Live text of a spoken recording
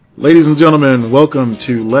Ladies and gentlemen, welcome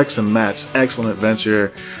to Lex and Matt's Excellent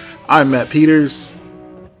Adventure. I'm Matt Peters.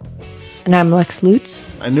 And I'm Lex Lutz.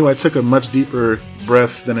 I knew I took a much deeper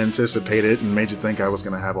breath than anticipated and made you think I was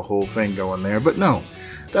going to have a whole thing going there, but no,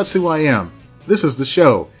 that's who I am. This is the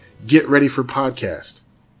show. Get ready for podcast.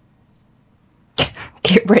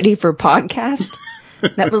 Get ready for podcast?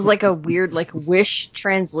 That was like a weird, Wish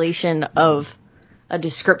translation of a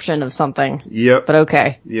description of something. Yep. But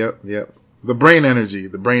okay. Yep. The brain energy,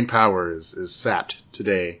 the brain power is sapped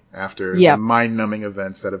today after the mind-numbing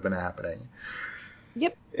events that have been happening.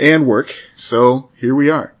 Yep. And work. So here we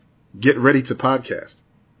are. Get ready to podcast.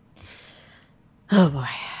 Oh boy.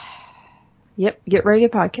 Yep. Get ready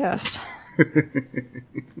to podcast.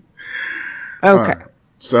 Okay.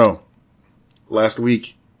 So last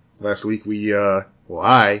week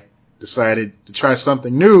I decided to try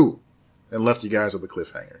something new and left you guys with a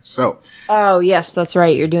cliffhanger. So. Oh yes, that's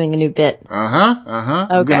right. You're doing a new bit. Okay.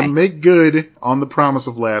 I'm going to make good on the promise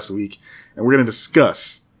of last week, and we're going to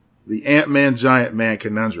discuss the Ant-Man Giant Man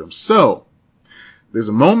conundrum. So, there's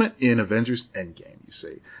a moment in Avengers Endgame, you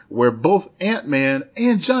see, where both Ant-Man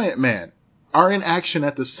and Giant Man are in action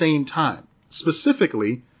at the same time.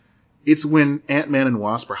 Specifically, it's when Ant-Man and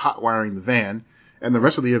Wasp are hotwiring the van, and the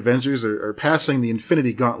rest of the Avengers are passing the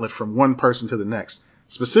Infinity Gauntlet from one person to the next.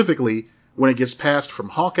 Specifically, when it gets passed from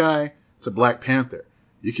Hawkeye to Black Panther.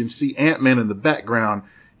 You can see Ant-Man in the background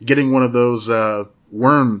getting one of those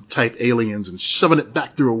worm-type aliens and shoving it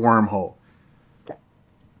back through a wormhole.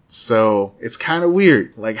 So, it's kind of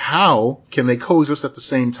weird. Like, how can they coexist at the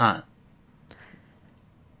same time?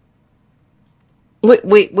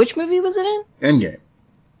 Wait, which movie was it in?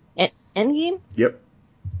 Endgame. Endgame? Yep.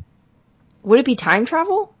 Would it be time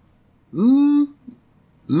travel?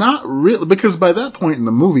 Not really, because by that point in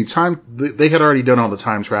the movie, they had already done all the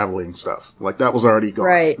time traveling stuff. Like, that was already gone.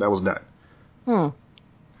 Right. That was done.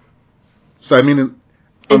 So, I mean...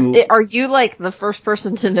 Are you, the first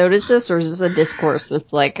person to notice this, or is this a discourse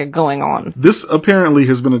that's, going on? This apparently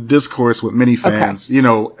has been a discourse with many fans,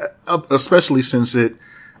 especially since it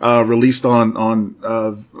released on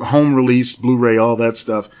home release, Blu-ray, all that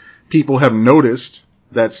stuff. People have noticed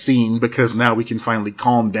that scene because now we can finally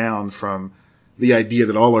calm down from the idea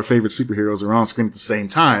that all our favorite superheroes are on screen at the same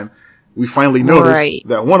time. We finally noticed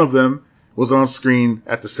that one of them was on screen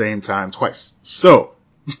at the same time twice. So,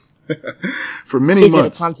 for many months... Is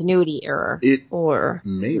it a continuity error? Or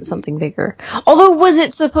maybe. Is it something bigger? Although, was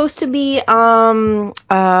it supposed to be Michael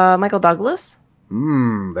Douglas?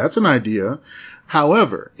 That's an idea.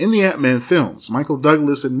 However, in the Ant-Man films, Michael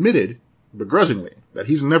Douglas admitted, begrudgingly, that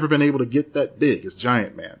he's never been able to get that big as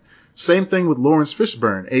Giant Man. Same thing with Lawrence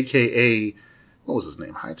Fishburne, a.k.a. What was his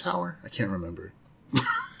name? Hightower? I can't remember.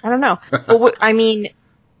 I don't know. Well, I mean,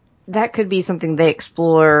 that could be something they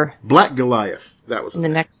explore. Black Goliath. That was his name.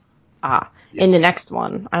 In the next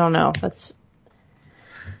one. I don't know.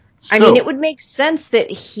 I mean, it would make sense that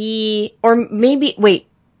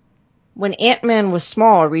when Ant-Man was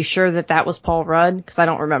small, are we sure that was Paul Rudd? Because I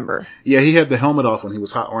don't remember. Yeah, he had the helmet off when he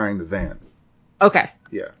was hot wiring the van. Okay.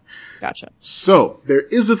 Yeah. Gotcha. So, there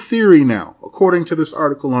is a theory now, according to this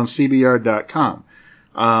article on CBR.com.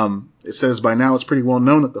 It says by now it's pretty well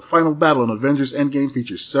known that the final battle in Avengers Endgame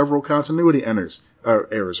features several continuity errors.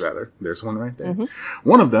 There's one right there. Mm-hmm.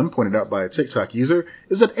 One of them, pointed out by a TikTok user,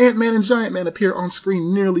 is that Ant-Man and Giant Man appear on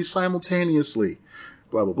screen nearly simultaneously.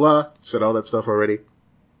 Blah, blah, blah. Said all that stuff already.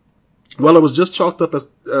 Well, it was just chalked up as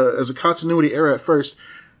a continuity error at first.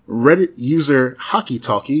 Reddit user Hockey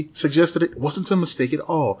Talkie suggested it wasn't a mistake at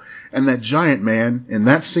all, and that Giant Man in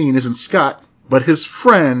that scene isn't Scott, but his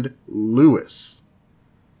friend Lewis.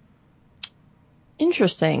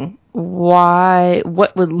 Interesting. Why?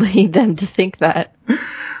 What would lead them to think that?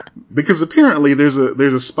 Because apparently there's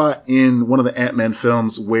a spot in one of the Ant-Man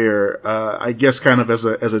films where I guess kind of as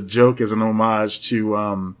a joke, as an homage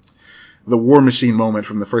to the War Machine moment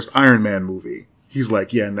from the first Iron Man movie. He's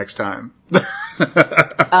like, yeah, next time. Okay.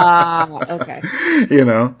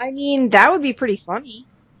 I mean, that would be pretty funny.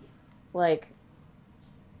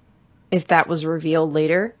 If that was revealed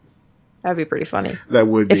later, that'd be pretty funny. That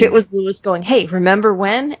would be. If it was Lewis going, hey, remember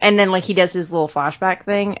when? And then, he does his little flashback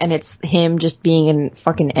thing, and it's him just being in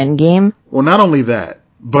fucking Endgame. Well, not only that,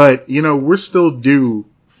 but, we're still due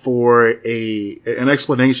for an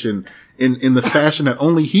explanation in the fashion that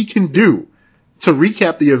only he can do to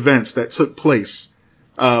recap the events that took place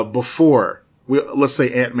before, let's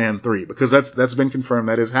say, Ant-Man 3, because that's been confirmed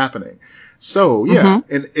that is happening. So, yeah,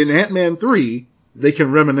 in Ant-Man 3, they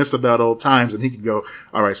can reminisce about old times, and he can go,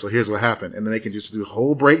 all right, so here's what happened, and then they can just do a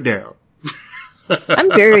whole breakdown.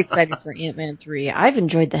 I'm very excited for Ant-Man 3. I've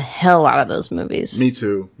enjoyed the hell out of those movies. Me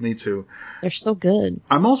too. They're so good.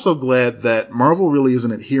 I'm also glad that Marvel really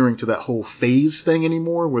isn't adhering to that whole phase thing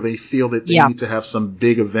anymore, where they feel that they need to have some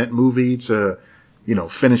big event movie to,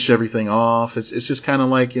 finish everything off. It's just kind of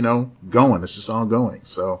like, going. It's just all going.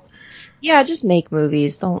 So. Yeah, just make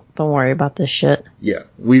movies. Don't worry about this shit. Yeah,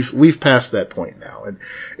 we've passed that point now, and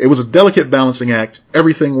it was a delicate balancing act.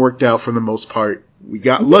 Everything worked out for the most part. We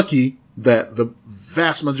got lucky that the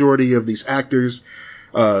vast majority of these actors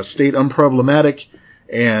stayed unproblematic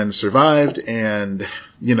and survived, and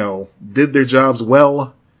did their jobs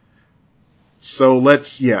well. So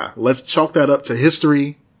let's chalk that up to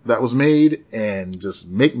history that was made and just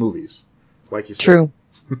make movies, like you said. True.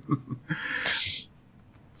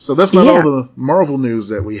 So that's not all the Marvel news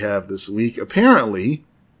that we have this week. Apparently,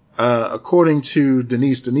 according to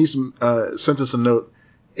Denise sent us a note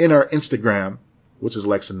in our Instagram, which is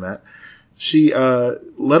Lex and Matt. She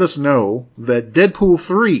let us know that Deadpool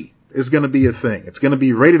 3 is going to be a thing. It's going to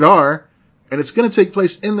be rated R, and it's going to take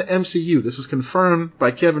place in the MCU. This is confirmed by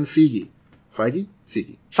Kevin Feige.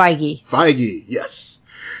 Feige, yes.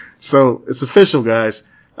 So it's official, guys.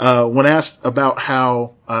 When asked about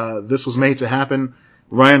how this was made to happen,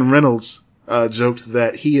 Ryan Reynolds joked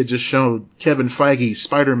that he had just shown Kevin Feige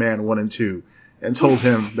Spider-Man 1 and 2 and told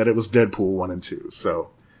him that it was Deadpool 1 and 2. So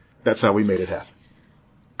that's how we made it happen.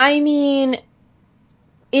 I mean,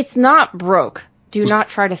 it's not broke. Do not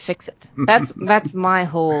try to fix it.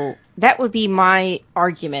 That would be my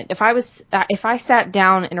argument. If I sat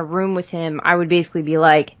down in a room with him, I would basically be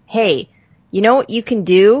like, hey, you know what you can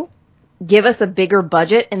do? Give us a bigger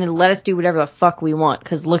budget and then let us do whatever the fuck we want,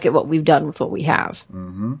 because look at what we've done with what we have.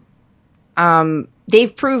 Mm-hmm.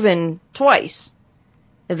 They've proven twice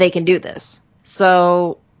that they can do this.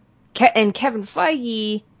 So, and Kevin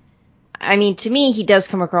Feige, I mean, to me, he does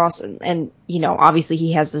come across, and obviously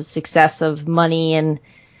he has the success of money and,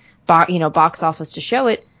 box office to show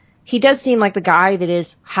it. He does seem like the guy that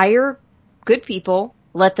is hire good people,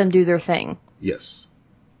 let them do their thing. Yes.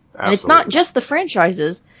 Absolutely. And it's not just the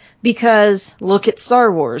franchises. Because look at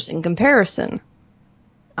Star Wars in comparison.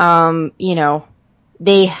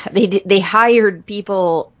 They hired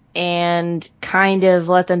people and kind of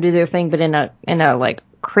let them do their thing, but in a like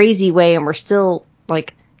crazy way, and we're still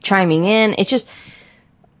like chiming in. It's just,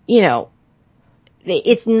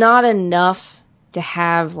 it's not enough to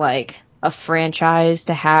have like a franchise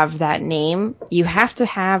to have that name. You have to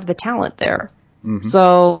have the talent there. Mm-hmm.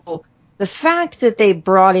 So the fact that they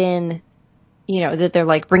brought in, that they're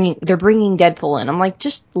bringing Deadpool in. I'm like,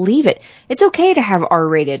 just leave it. It's okay to have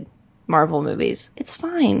R-rated Marvel movies. It's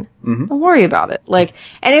fine. Mm-hmm. Don't worry about it.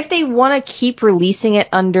 And if they want to keep releasing it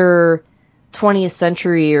under 20th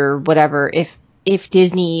Century or whatever, if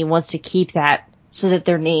Disney wants to keep that so that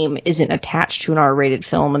their name isn't attached to an R-rated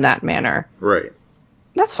film in that manner, right?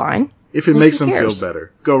 That's fine. If it makes them feel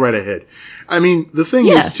better, go right ahead. I mean, the thing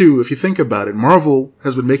is, too, if you think about it, Marvel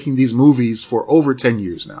has been making these movies for over 10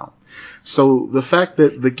 years now. So the fact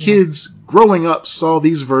that the kids growing up saw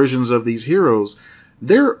these versions of these heroes,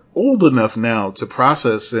 they're old enough now to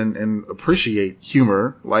process and appreciate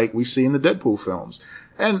humor like we see in the Deadpool films.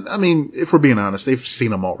 And, I mean, if we're being honest, they've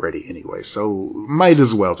seen them already anyway, so might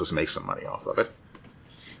as well just make some money off of it.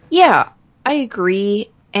 Yeah, I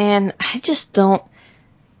agree, and I just don't...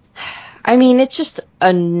 I mean, it's just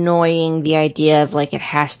annoying, the idea of, it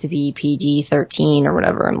has to be PG-13 or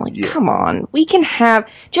whatever. I'm like, come on. We can have,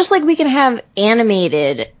 just like we can have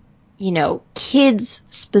animated,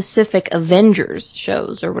 kids-specific Avengers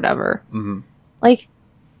shows or whatever. Mm-hmm.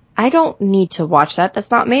 I don't need to watch that.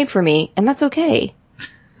 That's not made for me, and that's okay.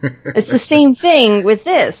 It's the same thing with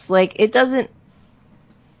this. It doesn't...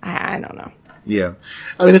 I don't know. Yeah.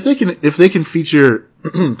 I mean, if they can feature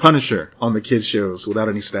Punisher on the kids shows without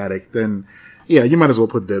any static, then yeah, you might as well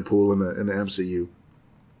put Deadpool in the MCU.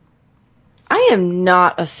 I am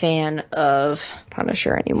not a fan of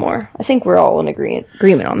Punisher anymore. I think we're all in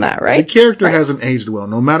agreement on that, right? The character hasn't aged well,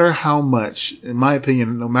 no matter how much, in my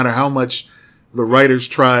opinion, no matter how much the writers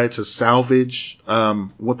try to salvage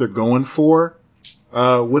what they're going for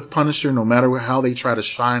with Punisher, no matter how they try to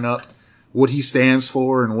shine up what he stands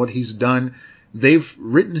for and what he's done. They've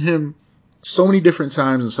written him so many different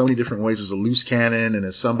times in so many different ways as a loose cannon and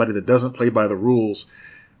as somebody that doesn't play by the rules.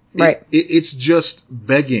 Right. It's just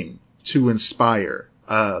begging to inspire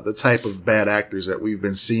the type of bad actors that we've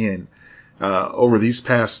been seeing over this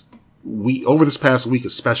past week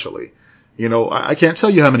especially. I can't tell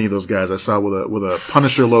you how many of those guys I saw with a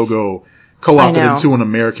Punisher logo co-opted into an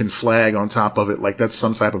American flag on top of it, like that's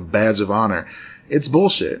some type of badge of honor. It's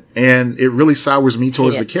bullshit, and it really sours me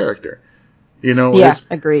towards the character. Yeah,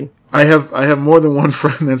 agreed. I have more than one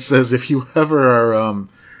friend that says if you ever are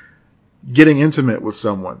getting intimate with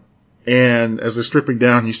someone, and as they're stripping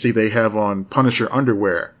down, you see they have on Punisher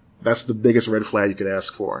underwear, that's the biggest red flag you could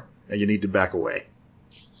ask for, and you need to back away.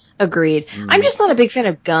 Agreed. I'm just not a big fan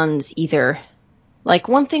of guns either. Like,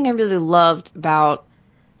 one thing I really loved about,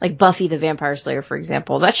 like, Buffy the Vampire Slayer, for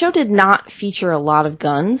example, that show did not feature a lot of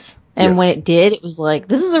guns. And when it did, it was like,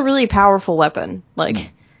 this is a really powerful weapon.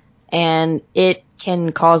 Like, and it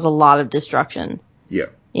can cause a lot of destruction. Yeah.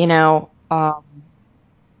 You know,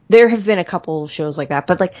 there have been a couple of shows like that,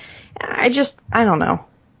 but, like, I don't know.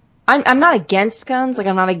 I'm not against guns. Like,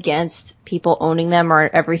 I'm not against people owning them or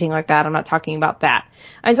everything like that. I'm not talking about that.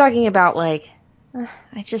 I'm talking about, like,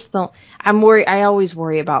 I just don't. I always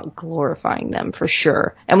worry about glorifying them for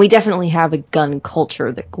sure. And we definitely have a gun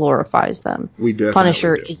culture that glorifies them. We definitely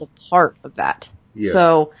Punisher do. is a part of that. Yeah.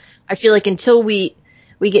 So I feel like until we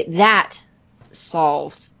get that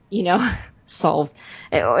solved,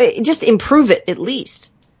 just improve it at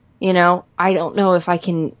least. I don't know if I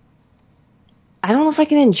can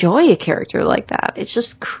enjoy a character like that. It's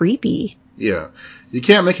just creepy. Yeah. You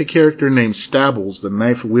can't make a character named Stabbles, the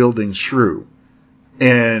knife-wielding shrew,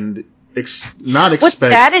 and not expect... What's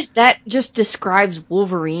sad is that just describes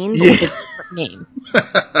Wolverine, but with a different name.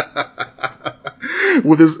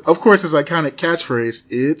 With his iconic catchphrase,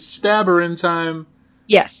 "It's stabberin' time."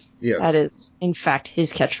 Yes. Yes. That is, in fact,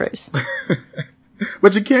 his catchphrase.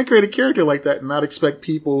 But you can't create a character like that and not expect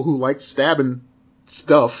people who like stabbing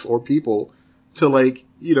stuff or people to,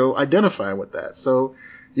 identify with that. So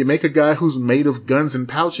you make a guy who's made of guns and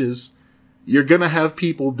pouches, you're gonna have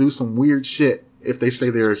people do some weird shit if they say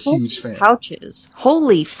they're a huge fan. Pouches.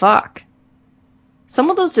 Holy fuck. Some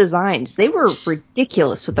of those designs, they were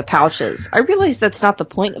ridiculous with the pouches. I realize that's not the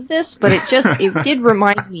point of this, but it did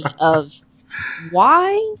remind me of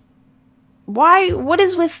why, what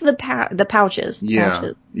is with the pouches? Yeah.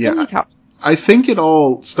 Pouches. Yeah. So many pouches. I think it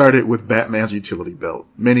all started with Batman's utility belt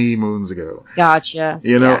many moons ago. Gotcha.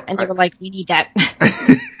 Yeah. And they were like, we need that.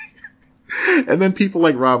 And then people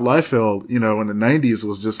like Rob Liefeld, in the 90s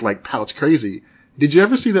was just like pouch crazy. Did you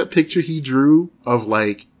ever see that picture he drew of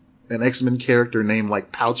like an X-Men character named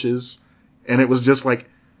like Pouches? And it was just like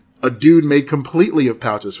a dude made completely of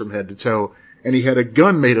pouches from head to toe, and he had a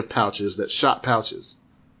gun made of pouches that shot pouches.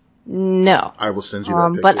 No. I will send you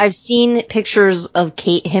that picture. But I've seen pictures of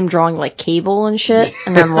him drawing like Cable and shit,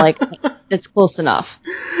 and I'm like, it's close enough.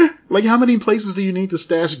 Like, how many places do you need to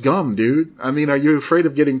stash gum, dude? I mean, are you afraid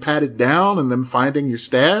of getting patted down and them finding your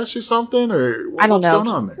stash or something? Or I don't know. What's going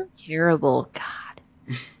on there? So terrible.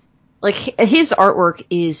 God. Like, his artwork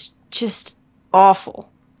is just awful.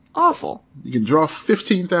 Awful. You can draw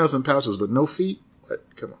 15,000 pouches, but no feet? What?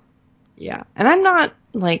 Come on. Yeah. And I'm not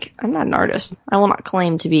an artist. I will not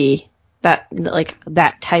claim to be that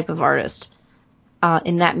type of artist,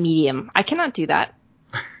 in that medium. I cannot do that.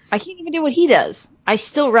 I can't even do what he does. I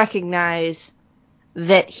still recognize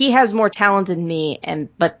that he has more talent than me,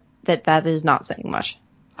 but that is not saying much.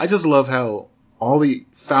 I just love how all the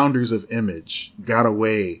founders of Image got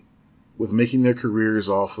away with making their careers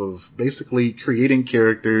off of basically creating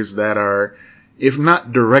characters that are, if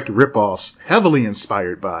not direct ripoffs, heavily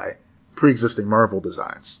inspired by pre-existing Marvel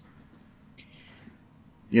designs.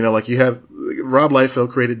 Like you have Rob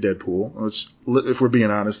Liefeld created Deadpool, which, if we're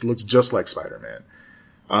being honest, looks just like Spider-Man.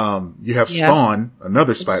 You have Spawn,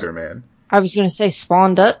 another Spider-Man. I was going to say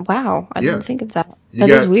Spawn does. Wow, I didn't think of that. That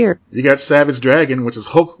is weird. You got Savage Dragon, which is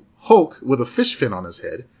Hulk with a fish fin on his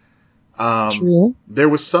head. True. There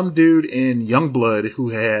was some dude in Youngblood who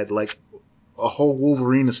had like a whole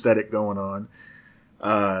Wolverine aesthetic going on.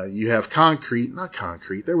 You have not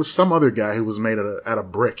Concrete. There was some other guy who was made out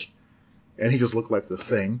of brick, and he just looked like the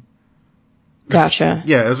Thing. Gotcha.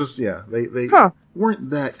 Yeah, they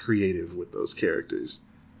weren't that creative with those characters,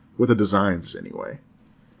 with the designs anyway.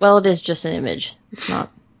 Well, it is just an image. It's not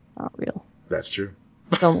real. That's true.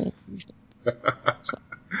 It's only. So.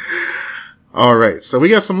 All right, so we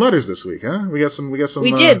got some letters this week, huh? We got some.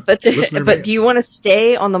 We did, but do you want to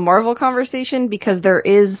stay on the Marvel conversation, because there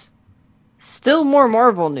is still more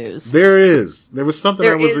Marvel news? There is. There was something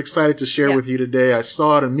I was excited to share with you today. I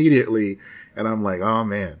saw it immediately, and I'm like, oh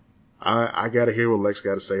man, I got to hear what Lex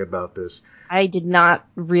got to say about this. I did not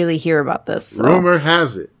really hear about this. So. Rumor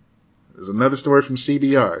has it. There's another story from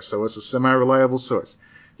CBR, so it's a semi-reliable source.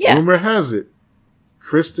 Yeah. Rumor has it,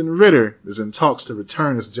 Kristen Ritter is in talks to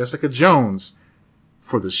return as Jessica Jones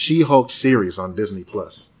for the She-Hulk series on Disney+.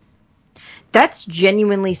 That's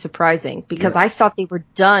genuinely surprising, because I thought they were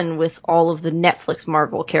done with all of the Netflix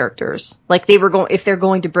Marvel characters. Like, if they're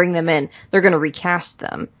going to bring them in, they're going to recast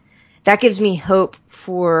them. that gives me hope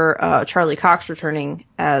for Charlie Cox returning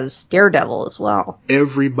as Daredevil as well.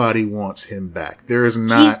 Everybody wants him back. There is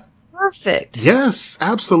not. He's perfect. Yes,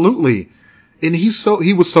 absolutely. And he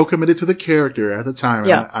was so committed to the character at the time.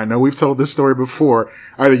 Yeah. I know we've told this story before.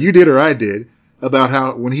 Either you did or I did, about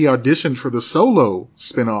how when he auditioned for the Solo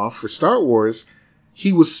spinoff for Star Wars,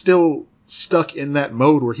 he was still stuck in that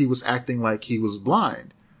mode where he was acting like he was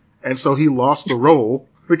blind. And so he lost the role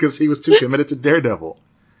because he was too committed to Daredevil.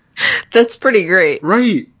 That's pretty great.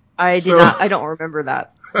 Right. I don't remember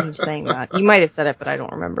that. You saying that. You might have said it, but I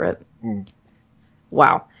don't remember it.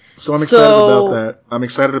 Wow. So I'm excited about that. I'm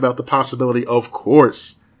excited about the possibility, of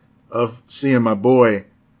course, of seeing my boy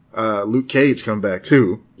Luke Cage come back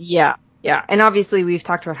too. Yeah. Yeah. And obviously we've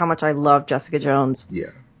talked about how much I love Jessica Jones.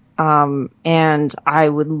 Yeah. And I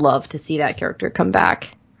would love to see that character come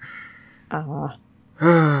back.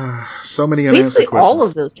 So many unanswered basically questions. all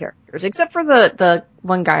of those characters, except for the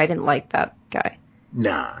one guy. I didn't like that guy.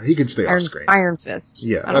 Nah, he can stay off screen. Iron Fist.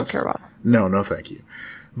 Yeah, I don't care about him. No, thank you.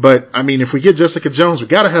 But, I mean, if we get Jessica Jones, we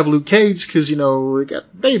gotta have Luke Cage, because, we got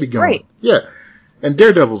the baby going. Right. Yeah. And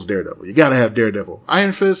Daredevil's Daredevil. You gotta have Daredevil.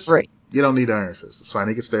 Iron Fist? Right. You don't need Iron Fist. It's fine.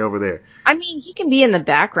 He can stay over there. I mean, he can be in the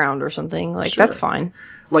background or something. Like, Sure. That's fine.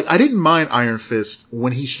 Like, I didn't mind Iron Fist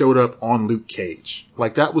when he showed up on Luke Cage.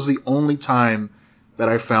 Like, that was the only time that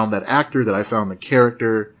I found that actor, that I found the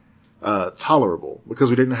character tolerable. Because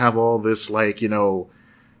we didn't have all this,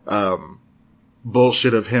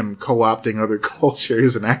 bullshit of him co-opting other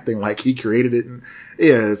cultures and acting like he created it. And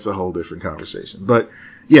yeah, it's a whole different conversation. But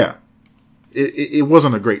yeah, it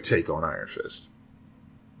wasn't a great take on Iron Fist.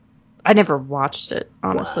 I never watched it,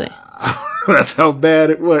 honestly. Wow. That's how bad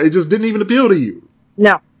it was. It just didn't even appeal to you.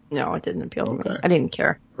 No, it didn't appeal to me. I didn't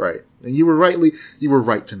care. Right. And you were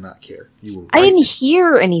right to not care. I didn't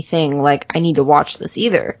hear anything like, I need to watch this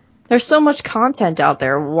either. There's so much content out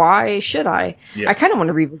there. Why should I? Yeah. I kind of want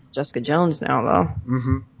to revisit Jessica Jones now, though.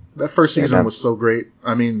 Mm-hmm. That first season was so great.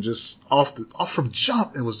 I mean, just off from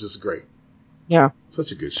jump, it was just great. Yeah.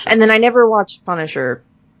 Such a good show. And then I never watched Punisher,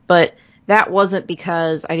 but that wasn't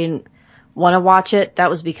because I didn't want to watch it. That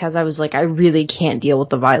was because I was like, I really can't deal with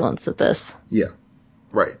the violence of this. Yeah.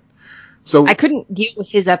 Right. So I couldn't deal with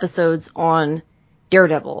his episodes on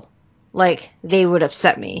Daredevil. Like, they would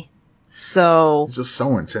upset me. So it's just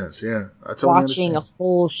so intense, yeah. I totally watching understand. a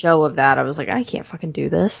whole show of that, I was like, I can't fucking do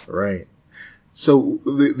this. Right. So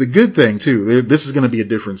the good thing too, this is going to be a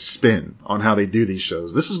different spin on how they do these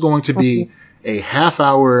shows. This is going to be a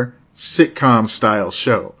half-hour sitcom style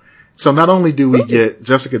show. So not only do we get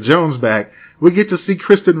Jessica Jones back, we get to see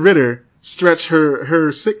Kristen Ritter stretch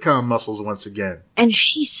her sitcom muscles once again. And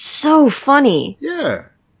she's so funny. Yeah.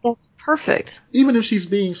 That's perfect. Even if she's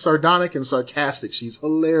being sardonic and sarcastic, she's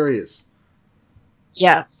hilarious.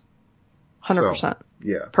 Yes. 100%. So,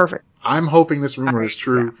 yeah. Perfect. I'm hoping this rumor is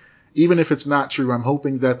true. Yeah. Even if it's not true, I'm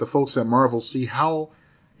hoping that the folks at Marvel see how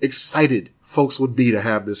excited folks would be to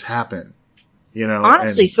have this happen.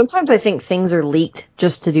 Honestly, sometimes I think things are leaked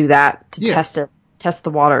just to do that, to test the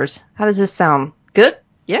waters. How does this sound? Good?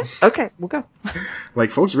 Yeah? Okay, we'll go.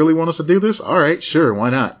 Like, folks really want us to do this? All right, sure,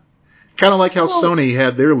 why not? Kind of like how Sony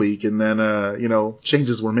had their leak and then,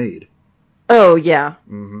 changes were made. Oh, yeah.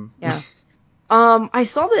 Mm-hmm. Yeah. I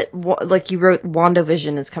saw that, you wrote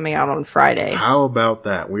WandaVision is coming out on Friday. How about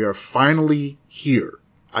that? We are finally here.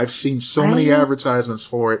 I've seen so many advertisements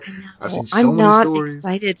for it. I've seen so many stories. I'm not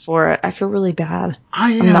excited for it. I feel really bad.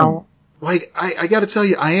 I am. I gotta tell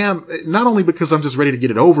you, I am, not only because I'm just ready to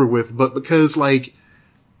get it over with, but because,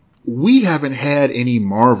 we haven't had any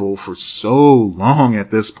Marvel for so long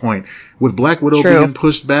at this point. With Black Widow being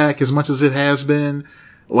pushed back as much as it has been.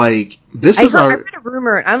 I read a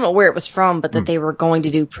rumor, I don't know where it was from, but that they were going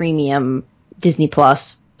to do premium Disney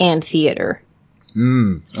Plus and theater.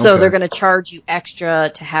 So they're going to charge you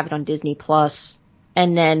extra to have it on Disney Plus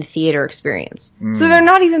and then theater experience. So they're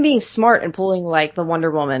not even being smart and pulling the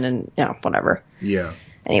Wonder Woman and whatever. Yeah.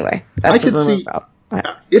 Anyway, that's what rumor about.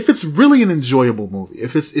 If it's really an enjoyable movie,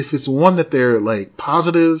 if it's one that they're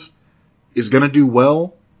positive is going to do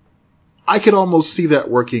well, I could almost see that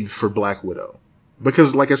working for Black Widow.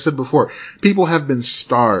 Because, like I said before, people have been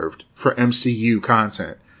starved for MCU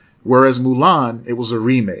content. Whereas Mulan, it was a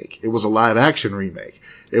remake. It was a live-action remake.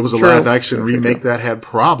 It was a live-action remake that had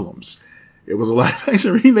problems. It was a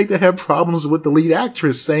live-action remake that had problems with the lead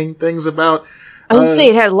actress saying things about... I would say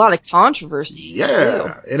it had a lot of controversy.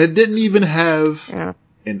 Yeah, and it didn't even have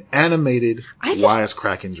an animated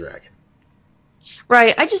wisecracking dragon.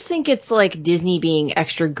 Right, I just think it's Disney being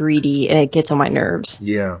extra greedy, and it gets on my nerves.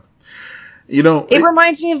 Yeah. It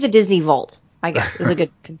reminds me of the Disney Vault, I guess, is a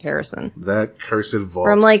good comparison. That cursed vault.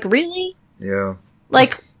 Where I'm really? Yeah.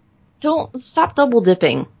 don't stop double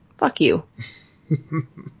dipping. Fuck you.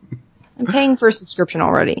 I'm paying for a subscription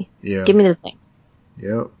already. Yeah. Give me the thing.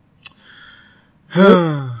 Yep.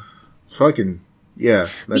 Fucking, yeah.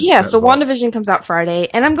 But yeah, so WandaVision comes out Friday,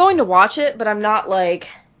 and I'm going to watch it, but I'm not like,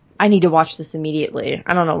 I need to watch this immediately.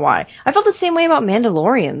 I don't know why. I felt the same way about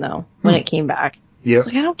Mandalorian, though, when it came back. Yeah. I was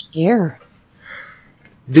like, I don't care.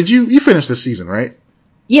 Did you finish this season, right?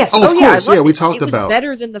 Yes. Oh, of course. Yeah, we talked about it. It was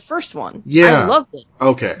better than the first one. Yeah. I loved it.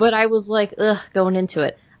 Okay. But I was like, ugh, going into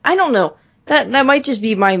it. I don't know. That might just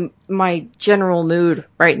be my general mood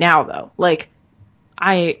right now, though. Like,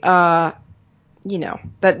 that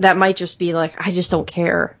might just be like, I just don't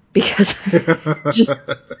care because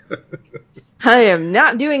I am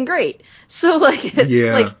not doing great. So like,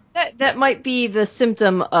 like that might be the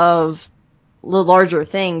symptom of the larger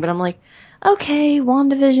thing. But I'm like, okay,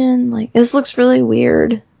 WandaVision, like this looks really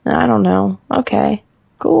weird. I don't know. Okay,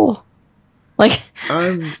 cool. Like,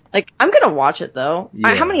 I'm gonna watch it though.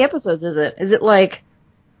 Yeah. How many episodes is it? Is it like,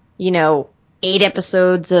 8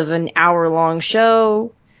 episodes of an hour-long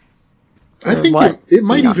show? I think it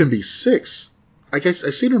might even be 6. I guess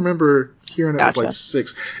I seem to remember hearing it was like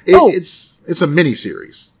 6. It's a mini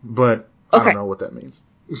series, but I don't know what that means.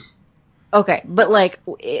 Okay, but like,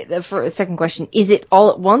 for a second question, is it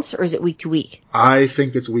all at once or is it week to week? I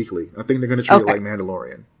think it's weekly. I think they're going to treat it like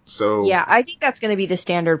Mandalorian. So yeah, I think that's going to be the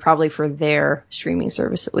standard probably for their streaming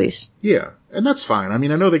service at least. Yeah, and that's fine. I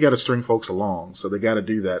mean, I know they got to string folks along, so they got to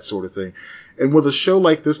do that sort of thing. And with a show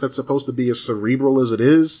like this that's supposed to be as cerebral as it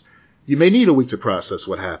is, you may need a week to process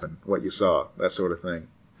what happened, what you saw, that sort of thing.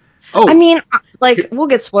 Oh, I mean, like, we'll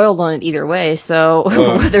get spoiled on it either way, so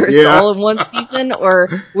whether it's all in one season or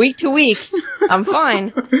week to week, I'm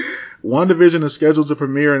fine. WandaVision is scheduled to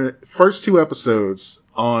premiere in the first 2 episodes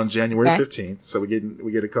on January 15th, so we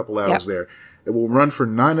get a couple hours there. It will run for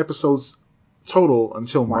 9 episodes total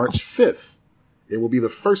until March 5th. It will be the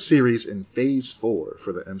first series in Phase 4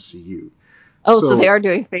 for the MCU. Oh, so they are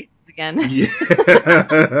doing phases again. Yeah.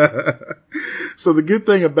 So the good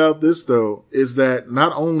thing about this, though, is that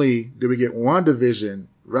not only do we get WandaVision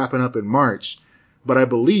wrapping up in March, but I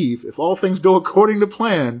believe, if all things go according to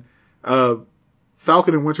plan,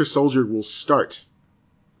 Falcon and Winter Soldier will start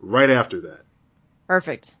right after that.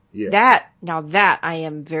 Perfect. Yeah. That I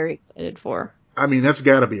am very excited for. I mean, that's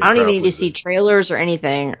got to be. I don't even need to see trailers or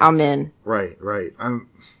anything. I'm in. Right.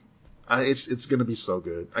 It's gonna be so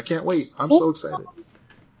good. I can't wait. I'm so excited.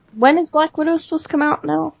 When is Black Widow supposed to come out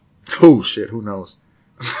now? Oh shit, who knows?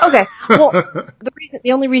 Okay. Well,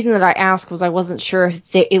 the only reason that I asked was I wasn't sure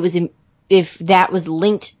if that was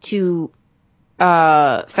linked to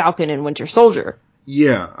Falcon and Winter Soldier.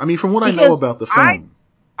 Yeah, I mean, from what I know about the film,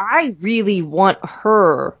 I really want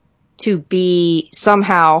her to be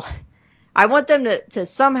somehow. I want them to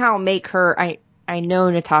somehow make her. I know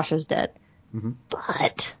Natasha's dead,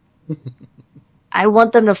 but I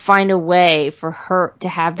want them to find a way for her to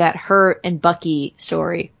have that her and Bucky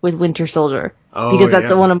story with Winter Soldier, because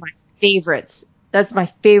that's one of my favorites. That's my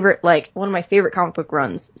favorite, like one of my favorite comic book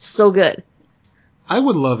runs. So good. I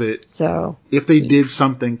would love it if they did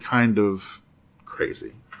something kind of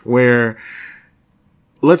crazy where,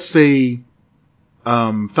 let's say,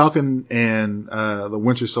 Falcon and the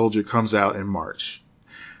Winter Soldier comes out in March,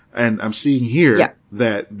 and I'm seeing here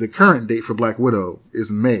that the current date for Black Widow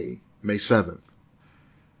is May 7th.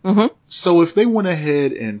 Mm-hmm. So if they went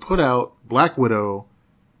ahead and put out Black Widow,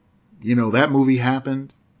 that movie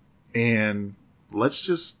happened, and let's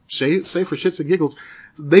just say for shits and giggles,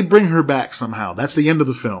 they bring her back somehow. That's the end of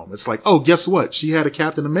the film. It's like, oh, guess what? She had a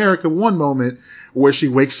Captain America one moment where she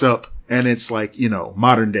wakes up and it's like,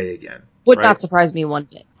 modern day again. Would not surprise me one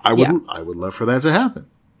bit. I would love for that to happen,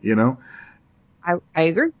 I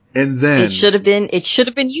agree. And then it should have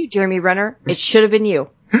been you, Jeremy Renner. It should have been you.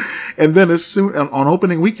 And then as soon on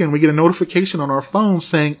opening weekend, we get a notification on our phone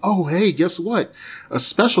saying, oh, hey, guess what? A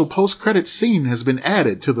special post-credit scene has been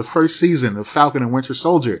added to the first season of Falcon and Winter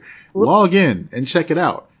Soldier. Log in and check it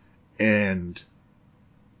out. And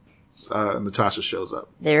Natasha shows up.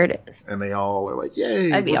 There it is. And they all are like, yay.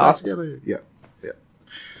 That'd be awesome. Yeah.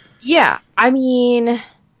 Yeah. I mean,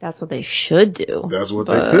 that's what they should do. That's what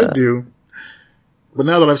they could do. But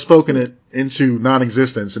now that I've spoken it into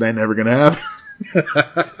non-existence, it ain't never going to happen.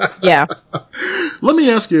 Yeah. Let me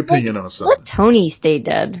ask your opinion on something. Let Tony stay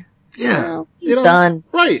dead. Yeah. He's done.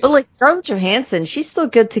 Right. But like Scarlett Johansson, she's still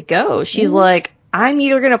good to go. She's like, I'm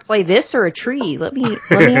either going to play this or a tree. Let me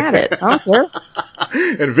at it. I don't care.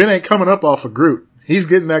 And Vin ain't coming up off of Groot. He's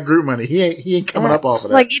getting that Groot money. He ain't coming up off of that.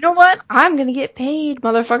 She's like, you know what? I'm going to get paid,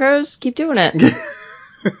 motherfuckers. Keep doing it.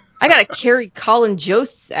 I got to carry Colin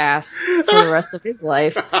Jost's ass for the rest of his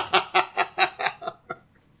life.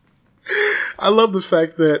 I love the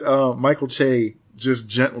fact that Michael Che just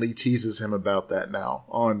gently teases him about that now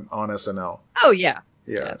on SNL. Oh yeah.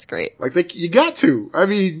 Yeah, that's great. Like you got to. I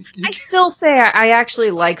mean, I still say I actually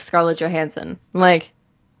like Scarlett Johansson. Like,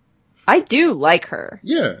 I do like her.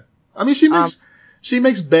 Yeah, I mean she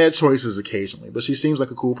makes bad choices occasionally, but she seems like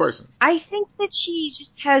a cool person. I think that she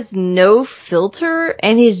just has no filter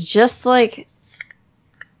and is just like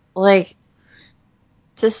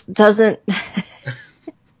just doesn't.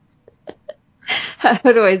 How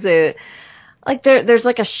do I say it? Like there's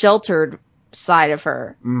like a sheltered side of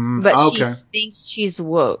her, but she thinks she's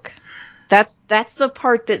woke. That's the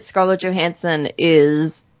part that Scarlett Johansson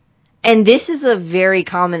is, and this is a very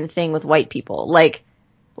common thing with white people. Like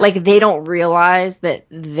they don't realize that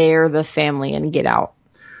they're the family in Get Out.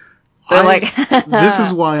 They're this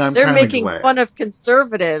is why I'm they're making glad. fun of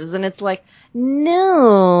conservatives, and it's like,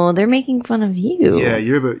 no, they're making fun of you. Yeah,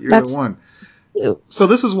 you're the one. You. So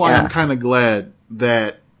this is why I'm kind of glad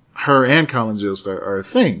that her and Colin Jost are a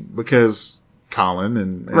thing, because Colin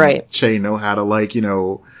and Che know how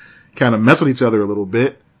to kind of mess with each other a little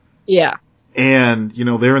bit. Yeah. And,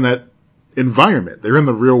 they're in that environment. They're in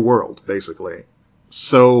the real world, basically.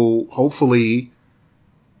 So hopefully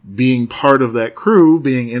being part of that crew,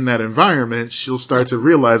 being in that environment, she'll start to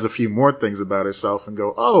realize a few more things about herself and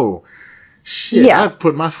go, oh, shit, I've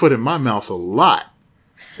put my foot in my mouth a lot.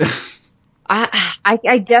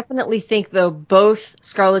 I definitely think, though, both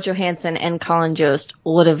Scarlett Johansson and Colin Jost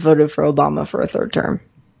would have voted for Obama for a third term.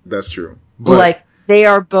 That's true. But they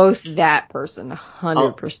are both that person,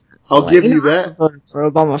 100%. I'll give you that. I voted for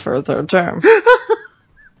Obama for a third term.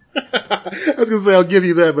 I was going to say I'll give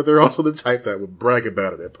you that, but they're also the type that would brag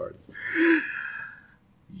about it at parties.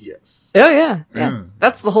 Yes. Oh, yeah.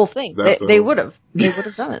 That's the whole thing. They would have. They would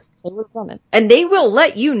have done it. They would have done it. And they will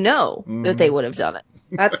let you know that they would have done it.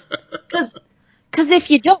 That's because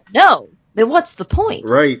if you don't know, then what's the point?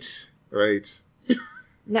 Right.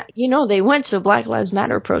 Now, they went to Black Lives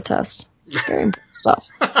Matter protest. Very important stuff.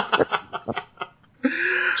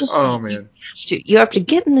 Man. You have to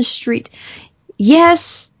get in the street.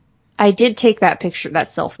 Yes, I did take that picture, that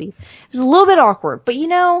selfie. It was a little bit awkward, but you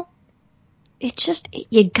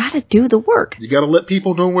gotta do the work. You gotta let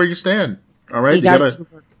people know where you stand. All right? You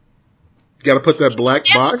gotta put that black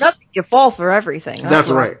box. For nothing, you fall for everything. That's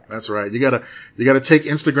right. You gotta take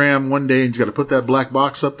Instagram one day and you gotta put that black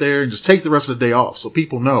box up there and just take the rest of the day off so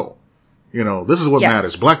people know. This is what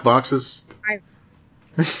matters. Black boxes.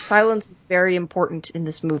 Silence is very important in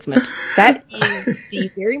this movement. That is the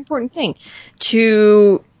very important thing.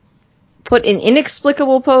 To put an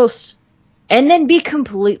inexplicable post and then be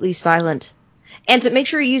completely silent. And to make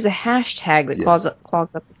sure you use a hashtag that clogs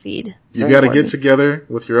up the feed. You got to get together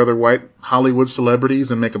with your other white Hollywood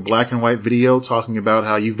celebrities and make a black and white video talking about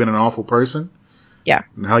how you've been an awful person. Yeah.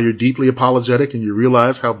 And how you're deeply apologetic and you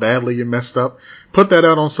realize how badly you messed up. Put that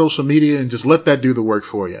out on social media and just let that do the work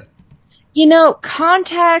for you.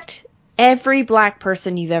 Contact every black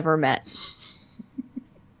person you've ever met.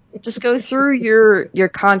 Just go through your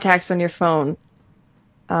contacts on your phone.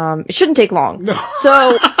 It shouldn't take long. No.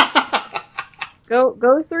 So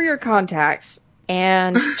go through your contacts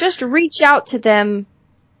and just reach out to them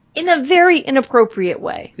in a very inappropriate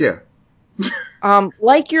way. Yeah.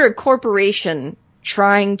 Like you're a corporation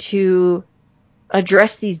trying to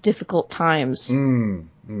address these difficult times.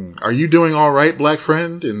 Are you doing all right, black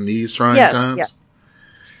friend, in these trying times? Yes.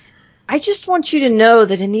 I just want you to know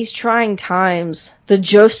that in these trying times, the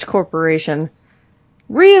Jost Corporation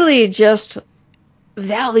really just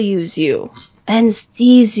values you and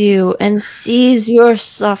sees your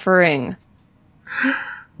suffering.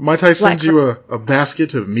 Might I send you a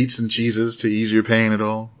basket of meats and cheeses to ease your pain at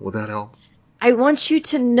all? Will that help? I want you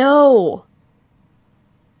to know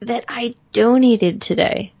that I donated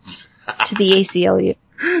today to the ACLU.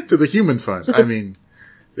 To the Human Fund. The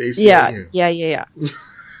ACLU. Yeah.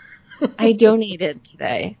 I donated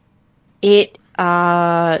today. They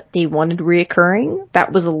wanted reoccurring.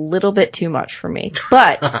 That was a little bit too much for me,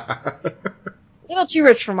 but a little too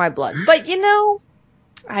rich for my blood. But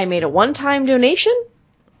I made a one-time donation,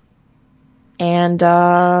 and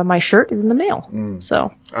my shirt is in the mail.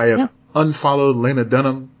 So I have unfollowed Lena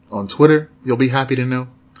Dunham on Twitter. You'll be happy to know.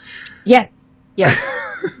 Yes.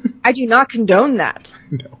 I do not condone that.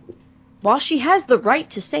 No. While she has the right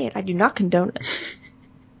to say it, I do not condone it.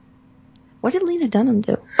 What did Lena Dunham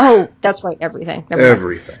do? Oh, that's right, everything.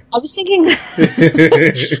 Everything. I was thinking,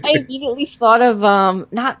 I immediately thought of,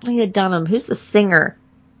 not Lena Dunham, who's the singer?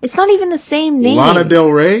 It's not even the same name. Lana Del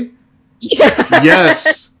Rey? Yeah.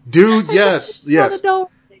 Yes. Dude, yes. The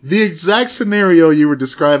exact scenario you were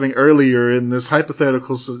describing earlier in this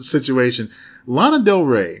hypothetical situation. Lana Del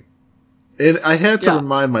Rey And I had to Yeah.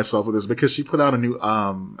 remind myself of this because she put out a new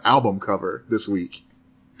album cover this week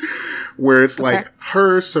where it's like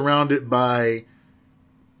her surrounded by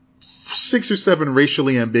 6 or 7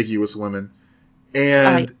 racially ambiguous women.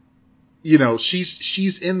 And, you know,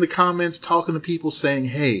 she's in the comments talking to people saying,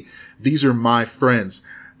 hey, these are my friends.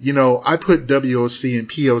 You know, I put WOC and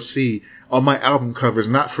POC on my album covers,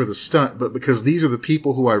 not for the stunt, but because these are the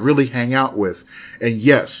people who I really hang out with. And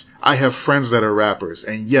yes, I have friends that are rappers.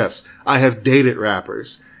 And yes, I have dated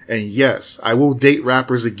rappers. And yes, I will date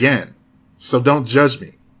rappers again. So don't judge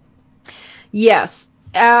me. Yes.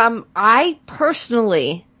 I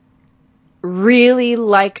personally really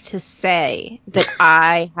like to say that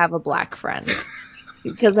I have a black friend.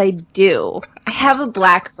 Because I do. I have a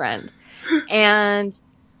black friend. And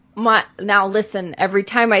now listen, every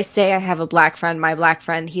time I say I have a black friend, my black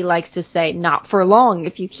friend, he likes to say, not for long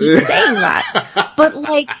if you keep saying that. But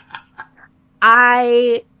like,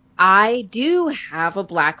 I do have a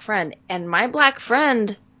black friend, and my black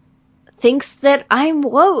friend thinks that I'm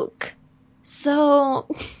woke. So,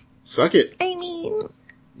 suck it. I mean,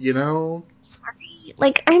 you know, sorry.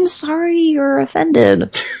 Like, I'm sorry you're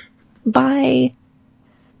offended by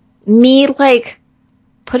me, like,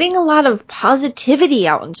 putting a lot of positivity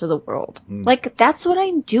out into the world. Like, that's what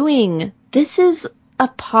I'm doing. This is a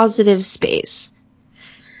positive space.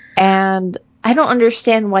 And I don't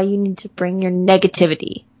understand why you need to bring your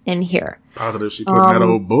negativity in here. Positive, she putting that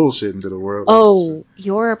old bullshit into the world. Oh,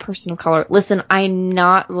 you're a person of color. Listen, I'm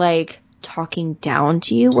not, like, talking down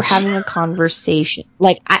to you. We're having a conversation.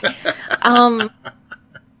 Like,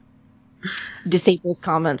 disables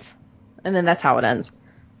comments. And then that's how it ends.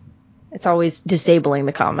 It's always disabling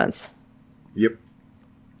the comments. Yep.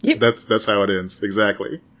 That's how it ends.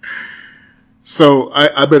 Exactly. So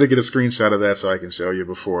I better get a screenshot of that so I can show you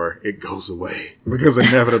before it goes away. Because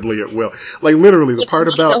inevitably it will. Like, literally, the part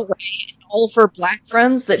about all of her black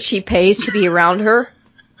friends that she pays to be around her.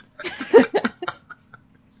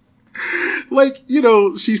 Like, you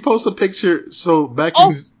know, she posted a picture. So back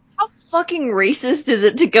in... How fucking racist is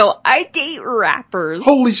it to go, I date rappers?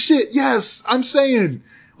 Holy shit, yes! I'm saying...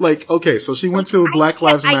 Like, okay, so she went to Black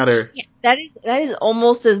Lives Matter. That is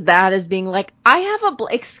almost as bad as being like, I have a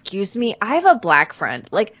black friend.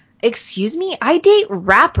 Like, excuse me, I date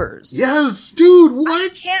rappers. Yes, dude,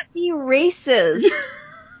 what? I can't be racist.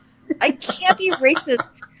 I can't be racist.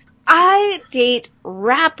 I date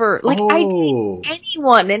rapper. Like, I date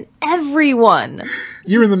anyone and everyone.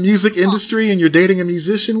 You're in the music industry and you're dating a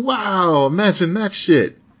musician? Wow, imagine that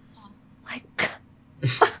shit. Like...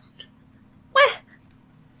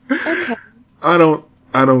 Okay. I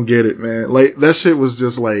don't get it, man. Like, that shit was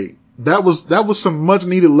just like, that was some much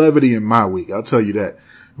needed levity in my week, I'll tell you that.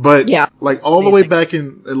 But, yeah, like, all the way back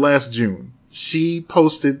in last June, she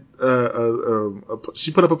posted,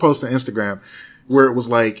 she put up a post on Instagram where it was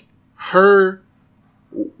like, her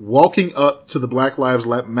walking up to the Black Lives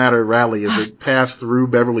Matter rally as it passed through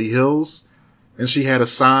Beverly Hills, and she had a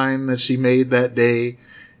sign that she made that day.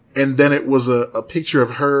 And then it was a picture of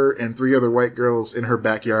her and 3 other white girls in her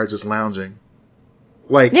backyard just lounging.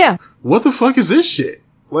 Like, what the fuck is this shit?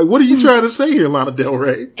 Like, what are you trying to say here, Lana Del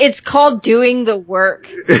Rey? It's called doing the work.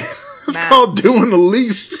 It's called doing the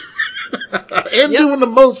least. And doing the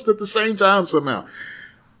most at the same time somehow.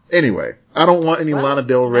 Anyway, I don't want any Lana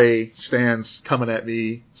Del Rey stans coming at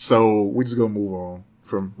me, so we just gonna move on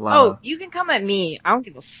from Lana. Oh, you can come at me. I don't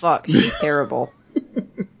give a fuck. She's terrible.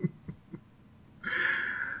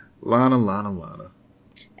 Lana.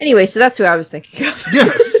 Anyway, so that's who I was thinking of.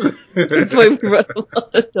 Yes. That's why we wrote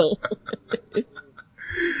Lana Del Rey.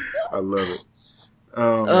 I love it.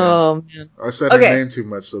 Oh, man. I said her name too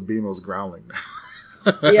much, so BMO's growling now.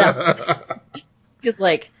 Yeah. Just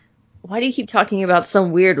like, why do you keep talking about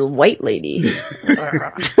some weird white lady? And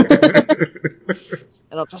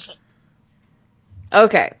I'll just...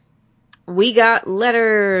 Okay. We got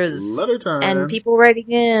letters. Letter time. And people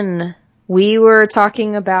writing in. We were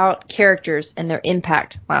talking about characters and their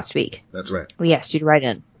impact last week. That's right. We asked you to write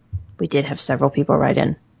in. We did have several people write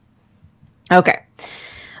in. Okay.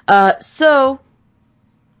 So,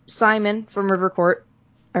 Simon from Rivercourt.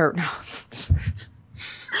 Or, no.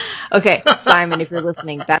 Okay, Simon, if you're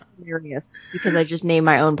listening, that's hilarious. Because I just named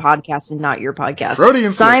my own podcast and not your podcast.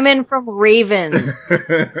 Freudian Simon from Ravens.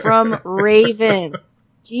 From Ravens.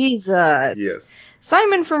 Jesus. Yes.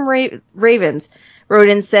 Simon from Ravens wrote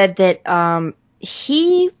and said that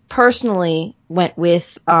he personally went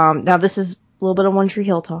with, now this is a little bit of One Tree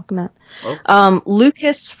Hill talk, Matt. Oh.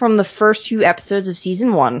 Lucas from the first 2 episodes of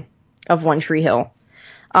season 1 of One Tree Hill.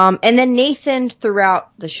 And then Nathan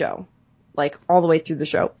throughout the show. Like, all the way through the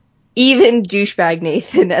show. Even douchebag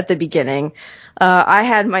Nathan at the beginning. I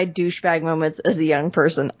had my douchebag moments as a young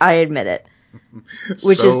person. I admit it.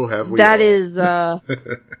 Which So is have we that all. is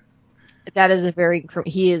that is a very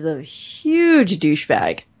he is a huge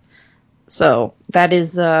douchebag. So that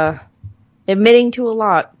is admitting to a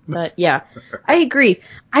lot. But yeah, I agree.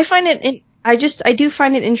 I find it. I do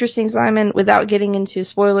find it interesting, Simon, without getting into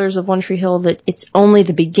spoilers of One Tree Hill, that it's only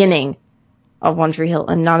the beginning of One Tree Hill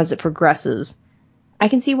and not as it progresses. I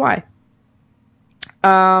can see why.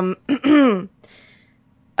 Dom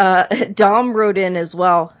wrote in as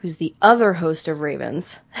well, who's the other host of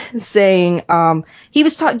Ravens, saying he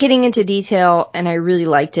was getting into detail, and I really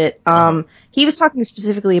liked it. He was talking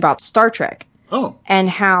specifically about Star Trek. Oh. And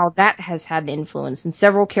how that has had an influence, and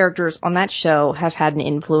several characters on that show have had an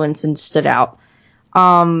influence and stood out.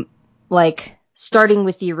 Like, starting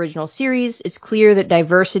with the original series, it's clear that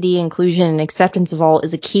diversity, inclusion, and acceptance of all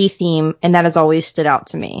is a key theme, and that has always stood out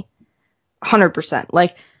to me. 100%.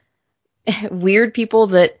 Like, weird people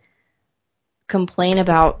that complain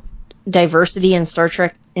about diversity in Star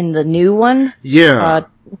Trek in the new one. Yeah.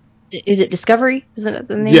 Is it Discovery? Is that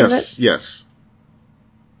the name of it? Yes.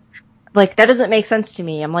 Like, that doesn't make sense to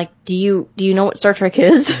me. I'm like, do you know what Star Trek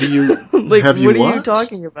is? Do you like, have you what are watched you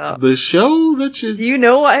talking about? the show that you? Do you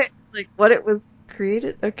know what it was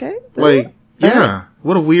created? Okay. Like, yeah. Right.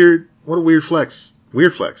 What a weird flex.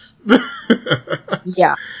 Weird flex.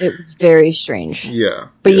 Yeah, it was very strange. Yeah.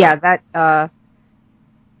 But yeah, that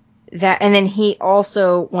and then he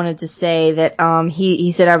also wanted to say that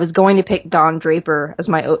he said I was going to pick Don Draper as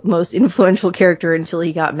my most influential character until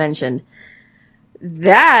he got mentioned.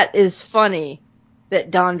 That is funny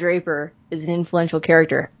that Don Draper is an influential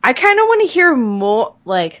character. I kind of want to hear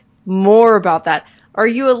more about that. Are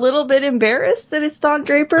you a little bit embarrassed that it's Don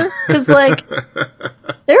Draper? Because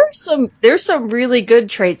there's some really good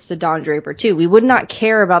traits to Don Draper too. We would not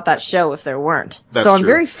care about that show if there weren't. That's so I'm true.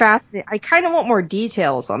 very fascinated. I kind of want more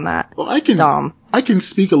details on that. Well, I can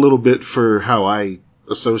speak a little bit for how I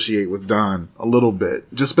associate with Don a little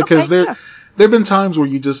bit, just because there have been times where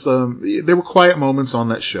you just there were quiet moments on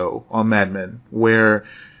that show on Mad Men where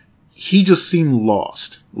he just seemed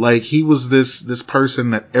lost. Like, he was this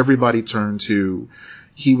person that everybody turned to.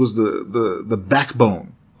 He was the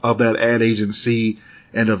backbone of that ad agency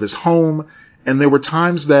and of his home. And there were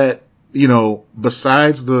times that,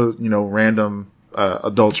 besides the, random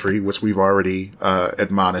adultery, which we've already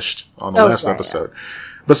admonished on the last episode.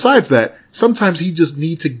 Besides that, sometimes he just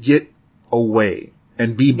need to get away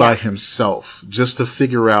and be by himself just to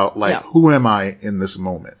figure out, who am I in this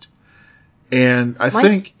moment? And I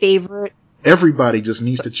think everybody just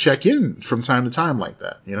needs to check in from time to time like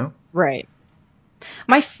that, Right.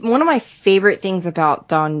 One of my favorite things about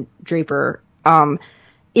Don Draper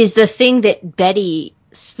is the thing that Betty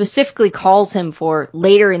specifically calls him for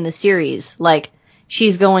later in the series. Like,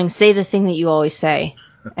 she's going, say the thing that you always say.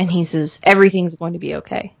 And he says, everything's going to be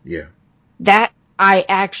okay. Yeah. That I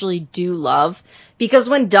actually do love, because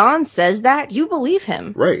when Don says that, you believe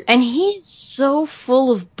him. Right. And he's so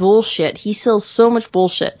full of bullshit. He sells so much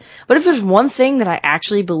bullshit. But if there's one thing that I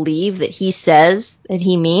actually believe that he says that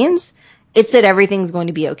he means, it's that everything's going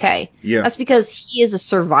to be okay. Yeah. That's because he is a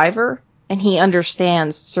survivor, and he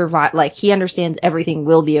understands he understands everything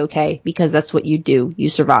will be okay, because that's what you do. You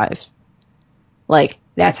survive. Like,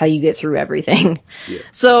 that's how you get through everything. Yeah.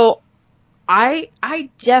 So I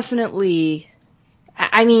definitely,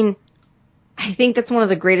 I mean, I think that's one of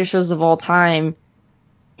the greatest shows of all time,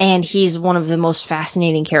 and he's one of the most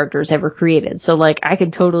fascinating characters ever created. So, I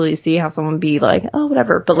could totally see how someone would be like, oh,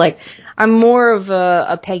 whatever. But, I'm more of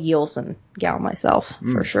a Peggy Olson gal myself,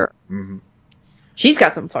 for sure. Mm-hmm. She's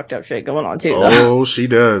got some fucked up shit going on, too, though. Oh, she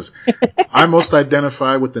does. I most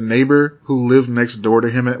identify with the neighbor who lived next door to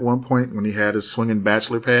him at one point when he had his swinging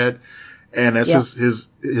bachelor pad. And as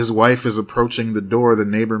his wife is approaching the door, the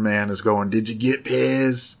neighbor man is going, "Did you get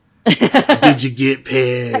Pez? Did you get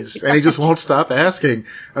Pez?" And he just won't stop asking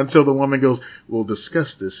until the woman goes, "We'll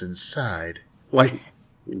discuss this inside." Like,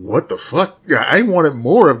 what the fuck? I wanted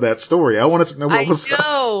more of that story. I wanted to know what was up. I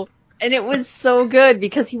know. And it was so good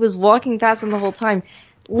because he was walking past him the whole time.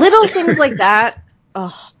 Little things like that.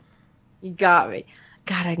 Oh, you got me.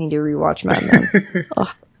 God, I need to rewatch Mad Men.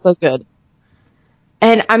 Oh, so good.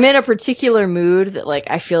 And I'm in a particular mood that,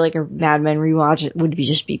 I feel like a Mad Men rewatch would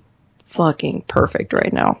just be fucking perfect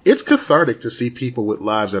right now. It's cathartic to see people with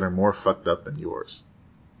lives that are more fucked up than yours.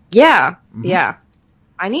 Yeah. Mm-hmm. Yeah.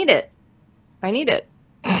 I need it. I need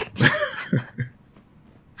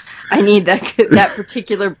that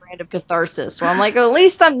particular brand of catharsis where I'm like, at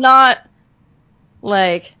least I'm not,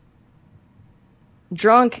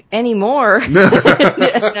 drunk anymore. And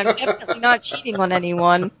I'm definitely not cheating on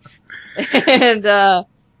anyone. And,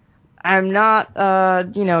 I'm not,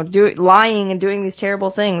 lying and doing these terrible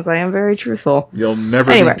things. I am very truthful. You'll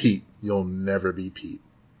never be Pete. You'll never be Pete.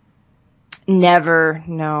 Never.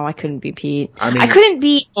 No, I couldn't be Pete. I mean, I couldn't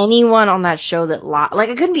be anyone on that show that lied. Like,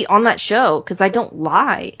 I couldn't be on that show because I don't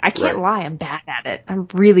lie. I can't lie. I'm bad at it. I'm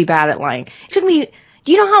really bad at lying. It took me...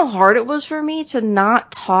 Do you know how hard it was for me to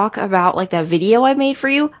not talk about, like, that video I made for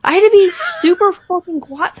you? I had to be super fucking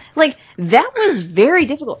quiet. Like, that was very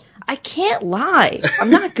difficult. I can't lie. I'm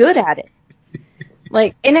not good at it.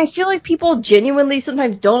 Like, and I feel like people genuinely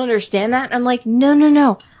sometimes don't understand that. I'm like,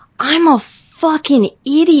 no. I'm a fucking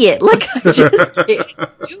idiot. Like, I just can't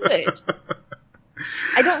do it.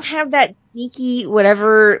 I don't have that sneaky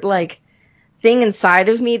whatever, like, thing inside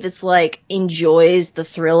of me that's like enjoys the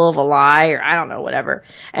thrill of a lie, or I don't know, whatever.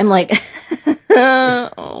 And like,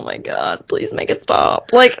 oh my god, please make it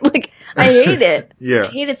stop. Like I hate it. Yeah, I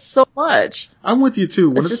hate it so much. I'm with you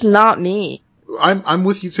too. It's just not me. I'm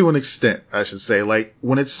with you to an extent, I should say. Like,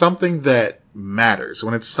 when it's something that matters,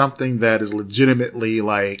 when it's something that is legitimately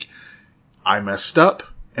like, I messed up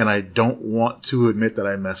and I don't want to admit that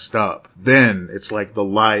I messed up, then it's like the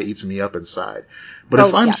lie eats me up inside. But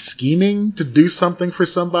if I'm scheming to do something for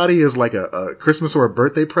somebody as like a Christmas or a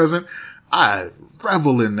birthday present, I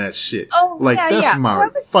revel in that shit. Oh, like, yeah, that's yeah. my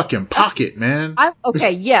fucking pocket, man.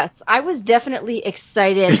 Yes. I was definitely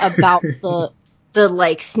excited about the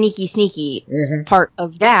like sneaky part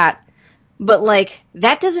of that. But like,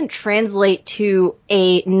 that doesn't translate to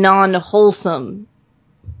a non-wholesome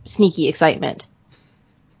sneaky excitement.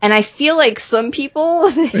 And I feel like some people,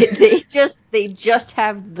 they just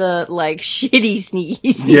have the, like, shitty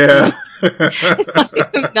sneaky. Yeah.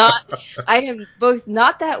 I am both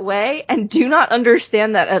not that way and do not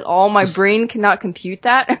understand that at all. My brain cannot compute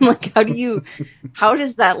that. I'm like, how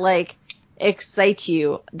does that, like, excite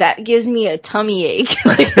you? That gives me a tummy ache.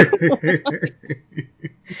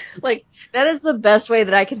 Like, that is the best way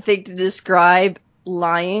that I can think to describe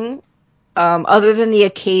lying. Other than the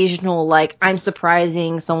occasional, like, I'm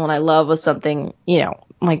surprising someone I love with something,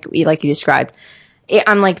 like you described.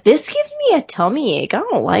 I'm like, this gives me a tummy ache. I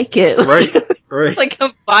don't like it. Right. Like,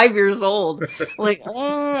 I'm 5 years old. Like,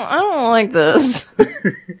 I don't like this.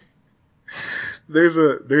 There's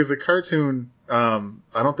a cartoon, I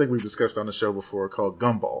don't think we've discussed on the show before, called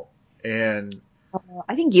Gumball. And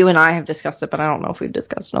I think you and I have discussed it, but I don't know if we've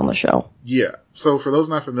discussed it on the show. Yeah. So for those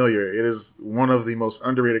not familiar, it is one of the most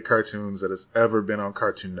underrated cartoons that has ever been on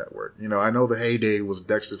Cartoon Network. I know the heyday was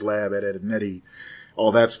Dexter's Lab, Ed, Edd and Eddy,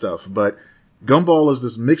 all that stuff, but Gumball is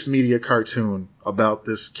this mixed media cartoon about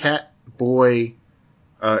this cat boy.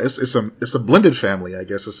 It's a blended family, I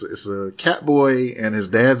guess. It's a cat boy and his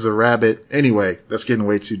dad's a rabbit. Anyway, that's getting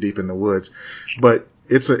way too deep in the woods, but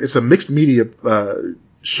it's a mixed media,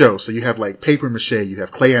 show. So you have like paper mache, you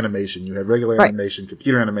have clay animation, you have regular animation,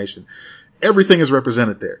 computer animation. Everything is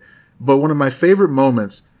represented there. But one of my favorite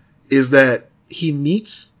moments is that he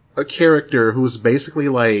meets a character who is basically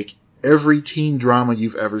like every teen drama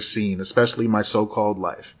you've ever seen, especially My So-Called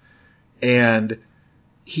Life. And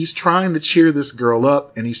he's trying to cheer this girl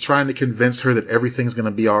up, and he's trying to convince her that everything's going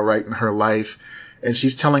to be all right in her life. And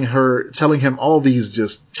she's telling him all these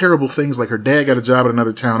just terrible things, like her dad got a job at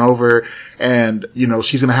another town over, and,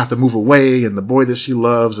 she's going to have to move away, and the boy that she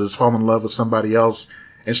loves has fallen in love with somebody else,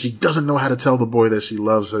 and she doesn't know how to tell the boy that she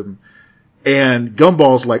loves him. And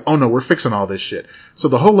Gumball's like, oh no, we're fixing all this shit. So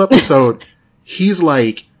the whole episode, he's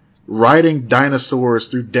like riding dinosaurs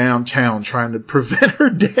through downtown trying to prevent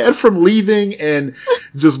her dad from leaving and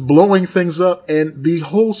just blowing things up, and the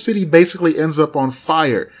whole city basically ends up on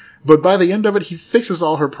fire. But by the end of it, he fixes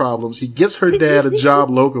all her problems. He gets her dad a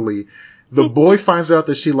job locally. The boy finds out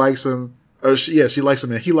that she likes him. She likes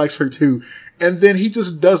him, and he likes her too. And then he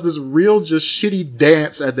just does this real just shitty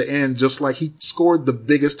dance at the end, just like he scored the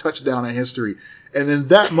biggest touchdown in history. And in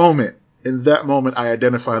that moment, I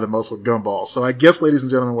identify the most with Gumball. So I guess, ladies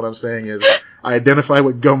and gentlemen, what I'm saying is I identify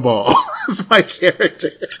with Gumball as my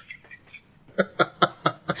character.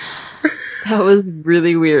 That was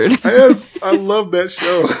really weird. Yes, I love that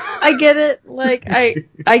show. I get it. Like, I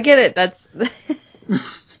get it. That's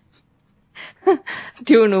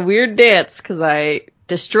doing a weird dance because I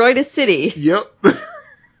destroyed a city. Yep.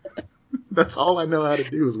 That's all I know how to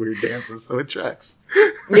do is weird dances, so it tracks.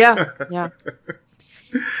 Yeah.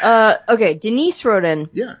 Okay, Denise wrote in.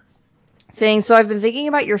 Yeah. Saying, so I've been thinking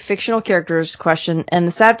about your fictional characters question, and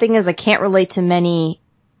the sad thing is I can't relate to many/any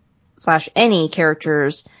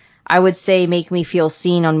characters I would say make me feel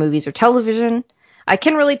seen on movies or television. I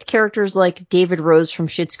can relate to characters like David Rose from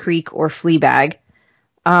Schitt's Creek or Fleabag.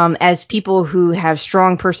 as people who have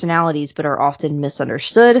strong personalities but are often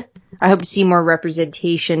misunderstood. I hope to see more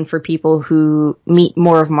representation for people who meet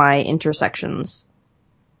more of my intersections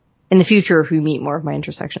in the future, who meet more of my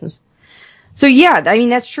intersections. So yeah, I mean,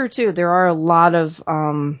 that's true too. There are a lot of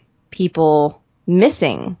people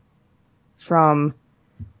missing from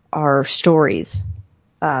our stories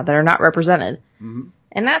that are not represented. Mm-hmm.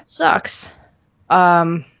 And that sucks.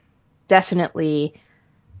 Definitely.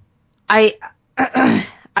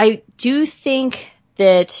 I do think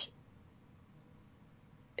that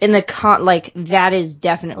in the like, that is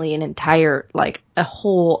definitely an entire, like, a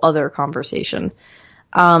whole other conversation.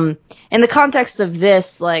 In the context of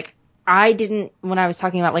this, like, when I was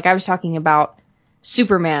talking about, like, I was talking about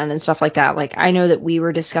Superman and stuff like that. Like, I know that we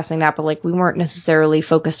were discussing that, but, like, we weren't necessarily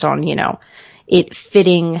focused on, you know, it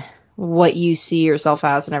fitting what you see yourself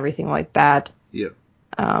as and everything like that. Yeah.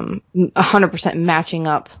 100% matching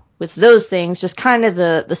up with those things, just kind of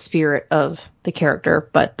the spirit of the character,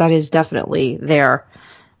 but that is definitely there.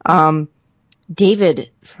 David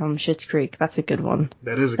from Schitt's Creek, that's a good one.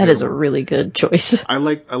 That is a really good choice. I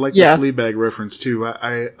like the Fleabag reference too.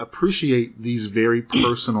 I appreciate these very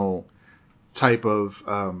personal type of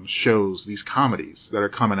shows, these comedies that are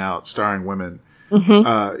coming out starring women.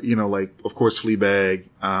 Mm-hmm. You know, like, of course, Fleabag.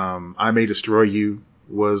 I May Destroy You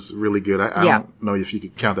was really good. I don't know if you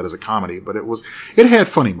could count that as a comedy, but it had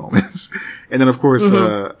funny moments. And then, of course,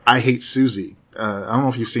 I Hate Susie. I don't know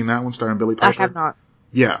if you've seen that one starring Billy Piper. I have not.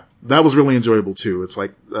 Yeah, that was really enjoyable too. It's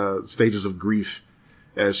like stages of grief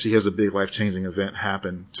as she has a big life-changing event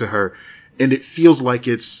happen to her. And it feels like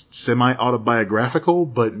it's semi-autobiographical,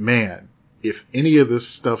 but man, if any of this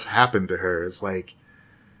stuff happened to her, it's like,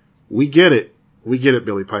 we get it. We get it,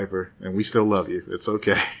 Billy Piper, and we still love you. It's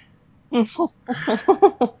okay.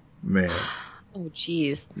 Man. Oh,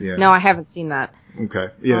 jeez. Yeah. No, I haven't seen that. Okay.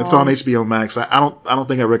 Yeah, it's on HBO Max. I don't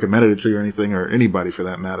think I recommended it to you or anything, or anybody for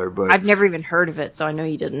that matter, but I've never even heard of it, so I know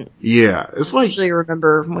you didn't. Yeah, it's like, usually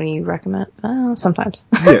remember when you recommend. Sometimes.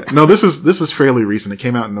 Yeah. No, this is fairly recent. It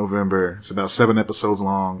came out in November. It's about 7 episodes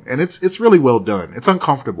long, and it's really well done. It's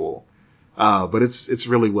uncomfortable, but it's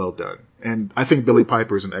really well done. And I think Billy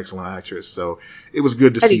Piper is an excellent actress, so it was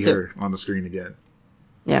good to see her on the screen again.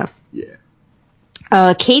 Yeah.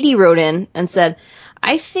 Yeah. Katie wrote in and said,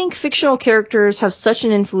 I think fictional characters have such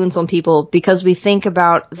an influence on people because we think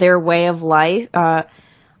about their way of life, that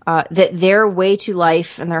their way to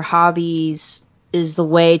life and their hobbies is the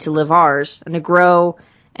way to live ours and to grow.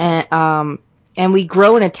 And we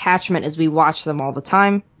grow an attachment as we watch them all the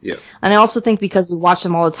time. Yeah. And I also think because we watch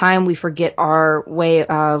them all the time, we forget our way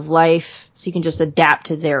of life. So you can just adapt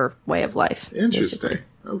to their way of life. Interesting. Basically.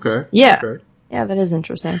 Okay. Yeah. Okay. Yeah, that is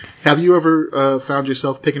interesting. Have you ever found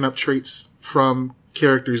yourself picking up traits from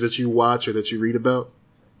characters that you watch or that you read about?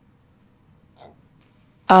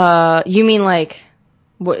 You mean like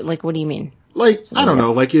what? Like, what do you mean? Like, I don't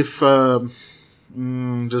know. Like, if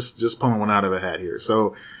just pulling one out of a hat here.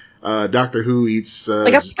 So, Doctor Who eats.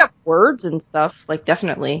 Like, I pick up words and stuff. Like,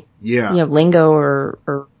 definitely. Yeah. You know, lingo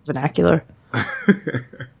or vernacular.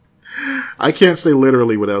 I can't say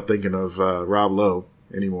literally without thinking of Rob Lowe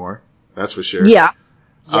anymore. That's for sure. Yeah.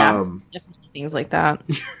 Yeah. Definitely things like that.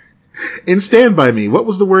 In Stand By Me, what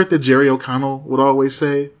was the word that Jerry O'Connell would always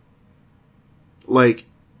say? Like.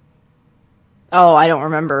 Oh, I don't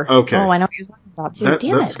remember. Okay. Oh, I know what you're talking about too.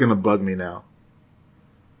 Damn that's gonna bug me now.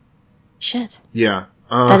 Shit. Yeah.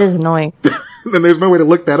 That is annoying. Then there's no way to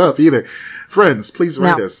look that up either. Friends, please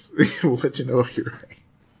write us. We'll let you know if you're right.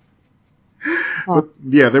 But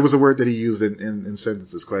yeah, there was a word that he used in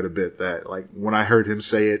sentences quite a bit that, like, when I heard him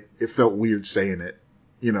say it, it felt weird saying it,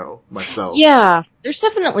 you know, myself. Yeah, there's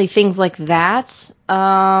definitely things like that.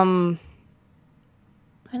 I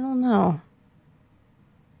don't know.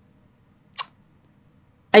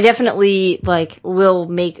 I definitely, like, will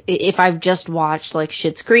make, if I've just watched, like,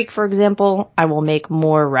 Schitt's Creek, for example, I will make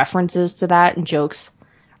more references to that and jokes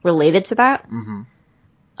related to that. Mm-hmm.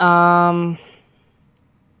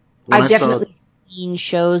 I've definitely seen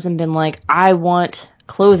shows and been like, I want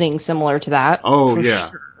clothing similar to that. Oh, yeah.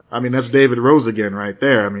 Sure. I mean, that's David Rose again right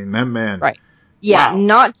there. I mean, that man. Right. Yeah, wow.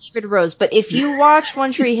 Not David Rose. But if you watch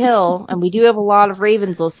One Tree Hill, and we do have a lot of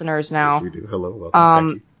Ravens listeners now. Yes, we do. Hello,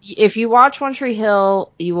 welcome. If you watch One Tree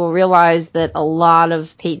Hill, you will realize that a lot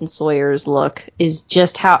of Peyton Sawyer's look is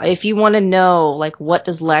just how, if you want to know, like, what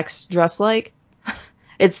does Lex dress like,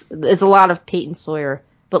 it's a lot of Peyton Sawyer,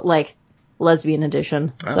 but, like, lesbian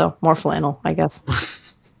edition. Oh. So more flannel, I guess.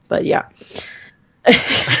 But yeah.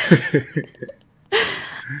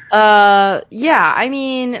 Yeah, I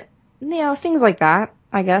mean, you know, things like that,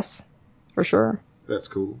 I guess, for sure. That's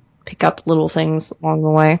cool. Pick up little things along the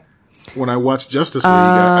way. When I watched Justice League,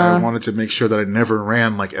 I wanted to make sure that I never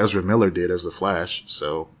ran like Ezra Miller did as the Flash.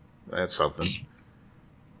 So that's something.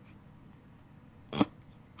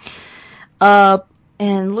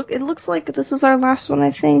 And look, it looks like this is our last one, I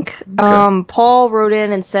think. Okay. Paul wrote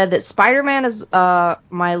in and said that Spider-Man is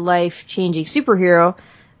my life-changing superhero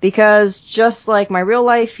because just like my real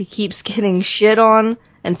life, he keeps getting shit on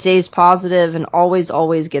and stays positive and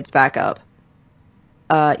always gets back up.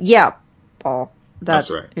 Yeah, Paul.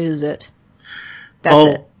 That's right. Is it. That's Paul,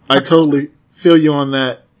 it. I totally feel you on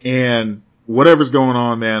that. And whatever's going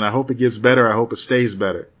on, man, I hope it gets better. I hope it stays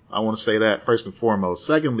better. I want to say that first and foremost.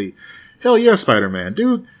 Secondly, hell yeah, Spider-Man,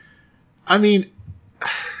 dude. I mean,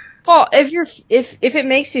 Paul, if it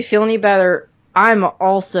makes you feel any better, I'm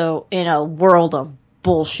also in a world of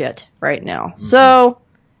bullshit right now. Mm-hmm. So,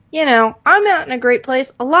 I'm not in a great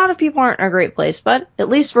place. A lot of people aren't in a great place, but at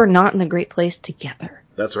least we're not in a great place together.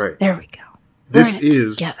 That's right. There we go. This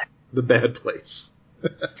is the bad place.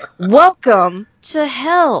 Welcome to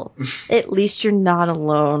hell. At least you're not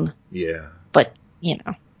alone. Yeah. But,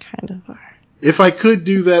 kind of are. If I could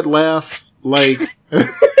do that laugh, like,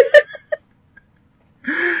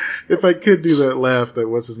 if I could do that laugh that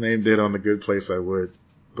what's his name did on The Good Place, I would.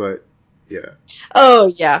 But yeah. Oh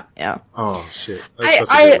yeah. Oh shit. That's such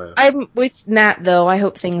a good laugh. I'm with Nat though. I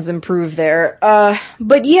hope things improve there.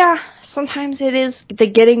 But yeah, sometimes it is the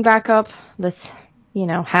getting back up. That's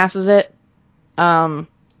half of it.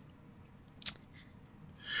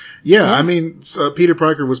 Yeah, I mean, Peter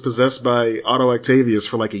Parker was possessed by Otto Octavius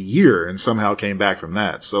for like a year and somehow came back from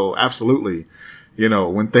that. So absolutely,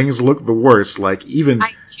 when things look the worst, like even...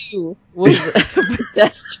 I too was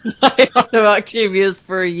possessed by Otto Octavius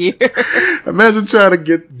for a year. Imagine trying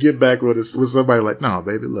to get back with somebody like, no,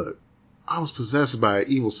 baby, look, I was possessed by an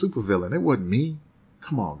evil supervillain. It wasn't me.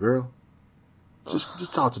 Come on, girl.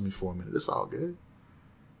 Just talk to me for a minute. It's all good.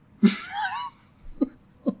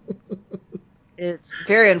 It's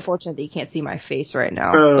very unfortunate that you can't see my face right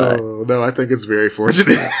now. Oh, no, I think it's very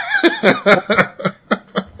fortunate.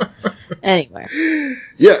 Anyway.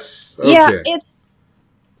 Yes. Okay. Yeah, it's,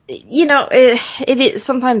 it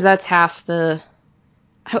sometimes that's half the,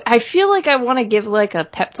 I feel like I want to give like a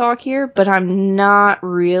pep talk here, but I'm not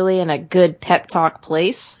really in a good pep talk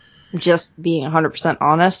place. Just being 100%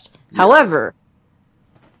 honest. Yeah. However,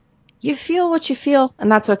 you feel what you feel,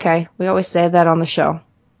 and that's okay. We always say that on the show.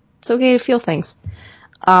 It's okay to feel things.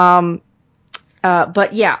 But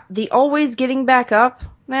yeah, the always getting back up,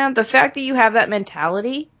 man, the fact that you have that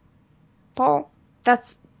mentality, Paul,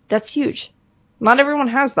 that's huge. Not everyone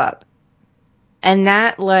has that. And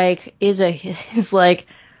that is like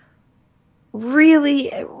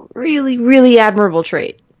really, really, really admirable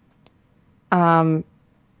trait.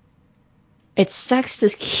 It sucks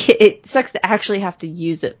to actually have to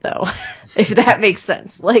use it though, if that makes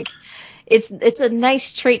sense. Like, it's a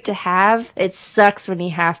nice trait to have. It sucks when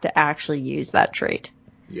you have to actually use that trait.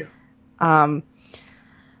 Yeah.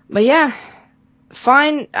 But yeah,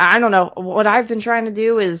 I don't know. What I've been trying to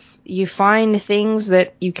do is you find things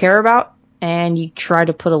that you care about and you try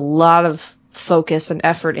to put a lot of focus and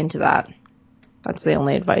effort into that. That's the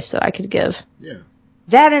only advice that I could give. Yeah.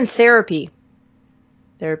 That and therapy.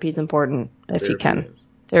 Therapy is important if you can.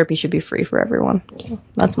 Therapy should be free for everyone. So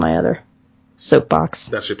that's my other soapbox.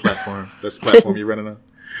 That's your platform. That's the platform you're running on.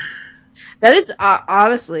 That is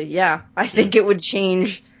honestly, yeah. I think it would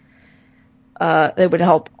change. It would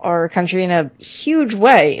help our country in a huge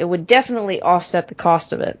way. It would definitely offset the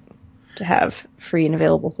cost of it to have free and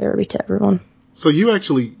available therapy to everyone. So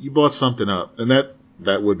you bought something up, and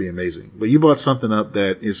that would be amazing. But you bought something up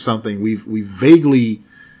that is something we've vaguely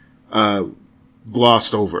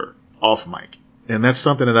glossed over off mic, and that's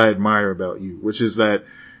something that I admire about you, which is that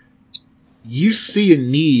you see a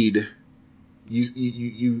need,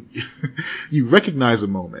 you you recognize a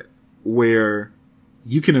moment where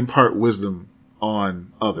you can impart wisdom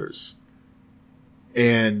on others,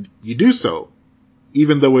 and you do so,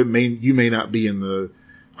 even though you may not be in the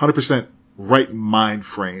 100% right mind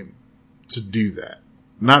frame to do that.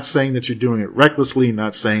 Not saying that you're doing it recklessly,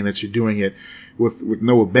 not saying that you're doing it with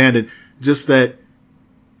no abandon, just that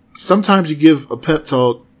sometimes you give a pep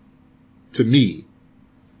talk to me,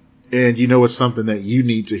 and it's something that you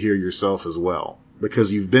need to hear yourself as well,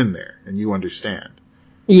 because you've been there and you understand.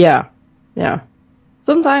 Yeah. Yeah.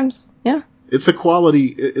 Sometimes, yeah. It's a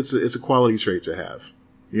quality trait to have,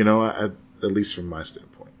 at least from my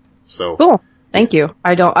standpoint. So cool. Thank you.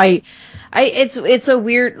 It's a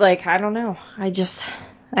weird, like, I don't know. I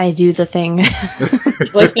do the thing.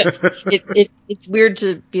 Like, it's weird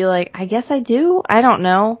to be like, I guess I do. I don't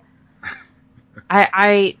know.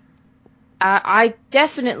 I I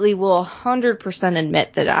definitely will 100%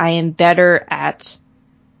 admit that I am better at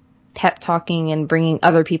pep talking and bringing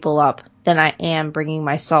other people up than I am bringing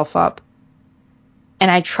myself up. And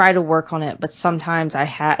I try to work on it, but sometimes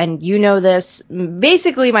and you know this,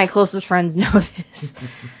 basically my closest friends know this,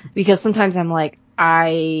 because sometimes I'm like,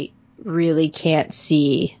 I really can't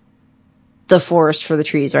see the forest for the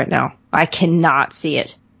trees right now. I cannot see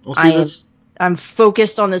it. Well, see, I'm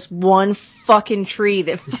focused on this one fucking tree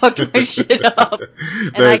that fucked my shit up,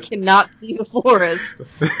 and I cannot see the forest.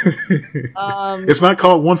 It's not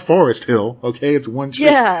called one forest hill, okay? It's one tree.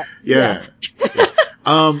 Yeah. But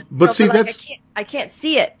no, see, but that's I can't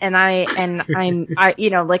see it, and I get in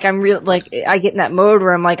that mode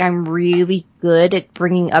where I'm like, I'm really good at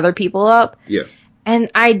bringing other people up. Yeah. And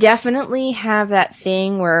I definitely have that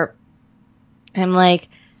thing where I'm like,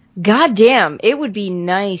 God damn, it would be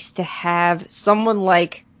nice to have someone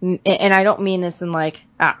like, and I don't mean this in like,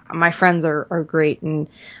 my friends are great, and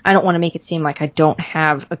I don't want to make it seem like I don't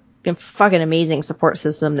have a fucking amazing support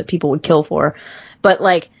system that people would kill for, but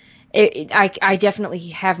like, I definitely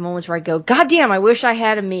have moments where I go, God damn, I wish I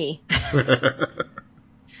had a me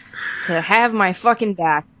to have my fucking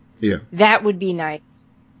back. Yeah. That would be nice.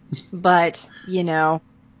 But,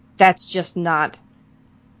 that's just not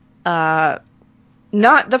the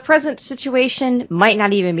present situation, might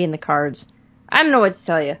not even be in the cards. I don't know what to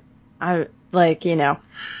tell you.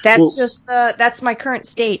 That's my current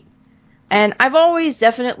state. And I've always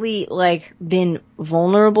definitely, been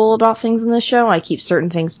vulnerable about things in this show. I keep certain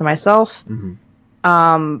things to myself.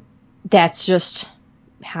 Mm-hmm. That's just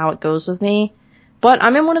how it goes with me. But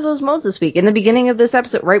I'm in one of those modes this week. In the beginning of this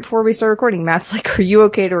episode, right before we start recording, Matt's like, are you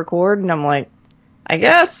okay to record? And I'm like, I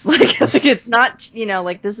guess. It's not,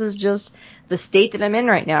 this is just the state that I'm in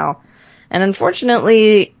right now. And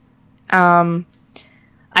unfortunately, I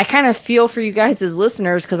kind of feel for you guys as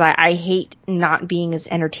listeners, because I hate not being as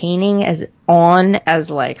entertaining, as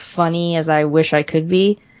funny as I wish I could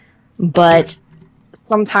be. But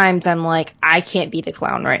sometimes I'm like, I can't be the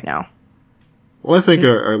clown right now. Well, I think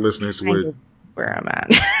our listeners would. Where I'm at.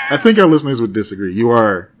 I think our listeners would disagree. You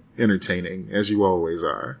are entertaining, as you always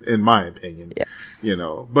are, in my opinion. Yeah.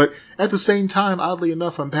 But at the same time, oddly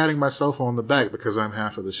enough, I'm patting myself on the back because I'm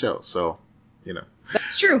half of the show. So,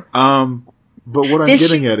 That's true. But what I'm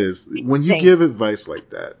getting at is, when you give advice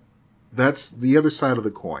like that, that's the other side of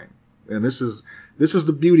the coin. And this is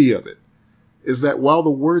the beauty of it, is that while the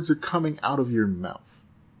words are coming out of your mouth,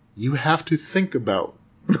 you have to think about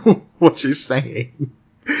what you're saying.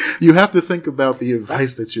 You have to think about the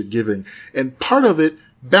advice that you're giving. And part of it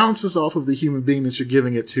bounces off of the human being that you're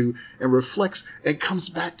giving it to and reflects and comes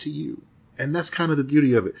back to you. And that's kind of the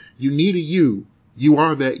beauty of it. You need a you. You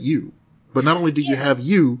are that you. But not only do you have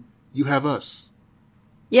you have us.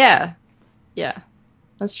 Yeah. Yeah.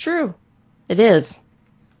 That's true. It is.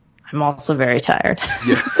 I'm also very tired.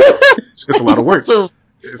 Yeah. It's a lot of work.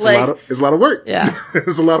 It's a lot of work. Yeah.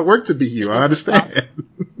 It's a lot of work to be you. I understand.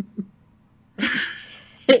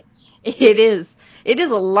 It is. It is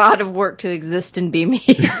a lot of work to exist and be me.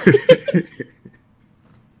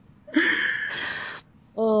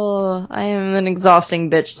 Oh, I am an exhausting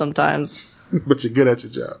bitch sometimes. But you're good at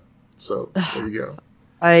your job. So, there you go.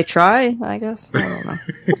 I try, I guess. I don't know.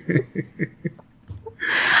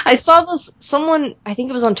 I saw someone, I think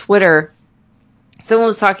it was on Twitter, someone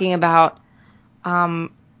was talking about,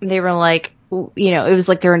 they were like, it was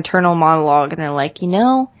like their internal monologue, and they're like,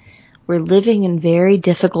 we're living in very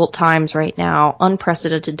difficult times right now,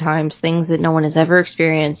 unprecedented times, things that no one has ever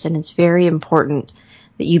experienced, and it's very important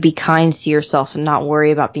that you be kind to yourself and not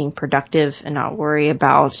worry about being productive and not worry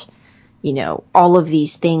about, all of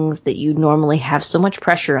these things that you normally have so much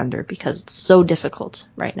pressure under because it's so difficult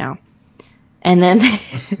right now. And then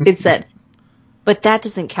it said, but that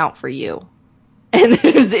doesn't count for you. And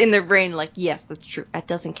it was in their brain like, yes, that's true. That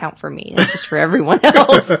doesn't count for me. That's just for everyone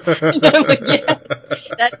else. And I'm like, yes.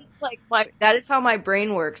 That is how my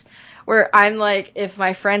brain works. Where I'm like, if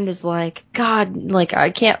my friend is like, God,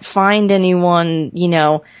 I can't find anyone,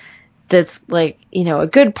 that's a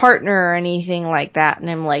good partner or anything like that.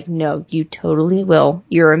 And I'm like, no, you totally will.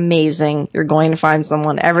 You're amazing. You're going to find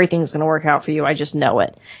someone. Everything's going to work out for you. I just know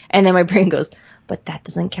it. And then my brain goes, but that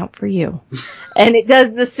doesn't count for you. And it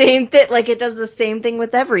does the same thing. It does the same thing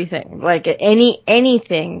with everything.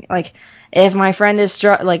 Anything. If my friend is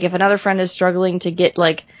if another friend is struggling to get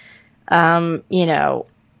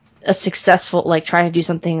a successful, trying to do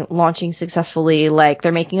something, launching successfully,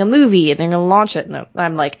 they're making a movie and they're going to launch it. And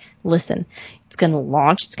I'm like, listen, it's going to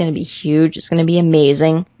launch. It's going to be huge. It's going to be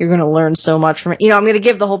amazing. You're going to learn so much from it. I'm going to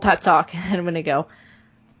give the whole pep talk and I'm going to go,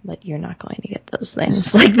 but you're not going to get those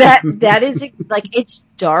things. That is, it's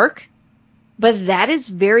dark, But that is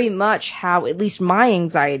very much how at least my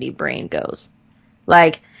anxiety brain goes.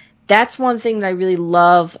 Like, that's one thing that I really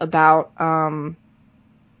love about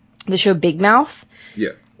the show Big Mouth.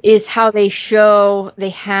 Yeah. Is how they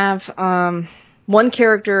have one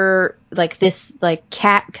character, like this, like,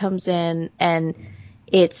 cat comes in, and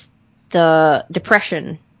it's the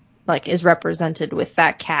depression, like, is represented with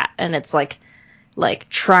that cat, and it's like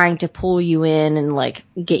trying to pull you in and like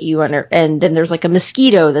get you under, and then there's like a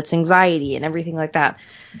mosquito that's anxiety and everything like that.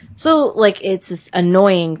 So like it's this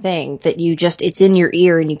annoying thing that it's in your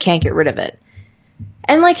ear and you can't get rid of it.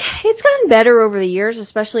 And like it's gotten better over the years,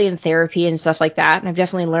 especially in therapy and stuff like that. And I've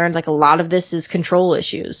definitely learned like a lot of this is control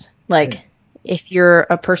issues. Like if you're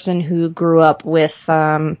a person who grew up with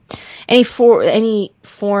any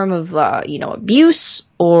form of abuse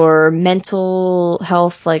or mental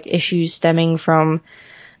health like issues stemming from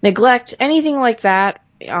neglect, anything like that,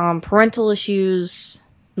 parental issues,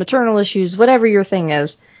 maternal issues, whatever your thing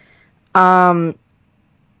is, and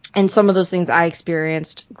some of those things I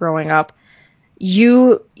experienced growing up,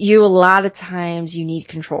 you a lot of times you need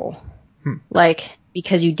control, like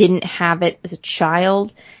because you didn't have it as a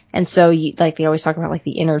child. And so you, like they always talk about like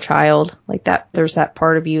the inner child, like that there's that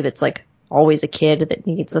part of you that's like always a kid that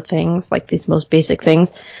needs the things, like these most basic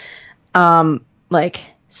things. So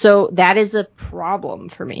that is a problem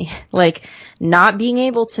for me. Like not being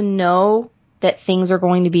able to know that things are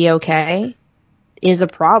going to be okay is a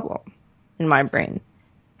problem in my brain.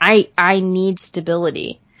 I need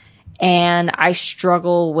stability, and I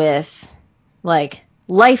struggle with like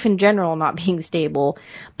life in general not being stable,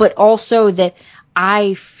 but also that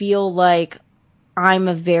I feel like I'm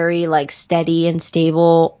a very like steady and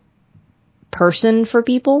stable person for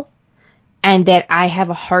people, and that I have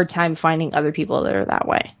a hard time finding other people that are that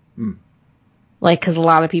way. Like, cause a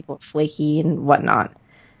lot of people are flaky and whatnot.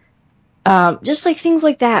 Just like things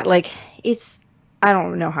like that. Like I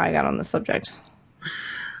don't know how I got on this subject.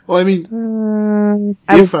 Well, I mean,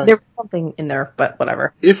 there was something in there, but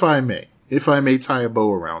whatever. If I may tie a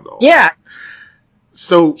bow around all. Yeah.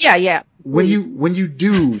 So yeah. When you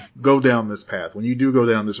do go down this path, when you do go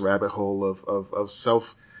down this rabbit hole of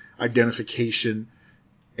self-identification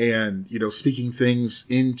and, speaking things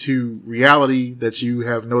into reality that you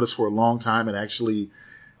have noticed for a long time and actually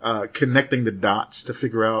connecting the dots to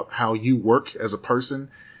figure out how you work as a person,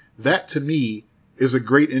 that to me is a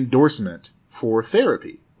great endorsement for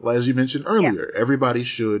therapy. As you mentioned earlier, everybody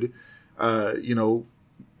should,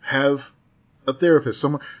 have a therapist,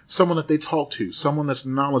 someone that they talk to, someone that's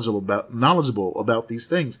knowledgeable about these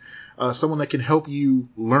things, someone that can help you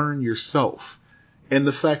learn yourself. And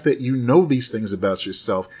the fact that you know these things about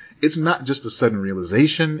yourself, it's not just a sudden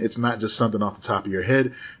realization. It's not just something off the top of your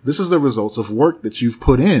head. This is the results of work that you've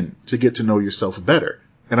put in to get to know yourself better.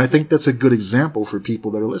 And I think that's a good example for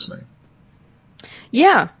people that are listening.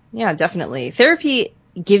 Yeah, definitely. Therapy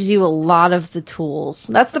gives you a lot of the tools.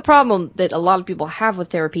 That's the problem that a lot of people have with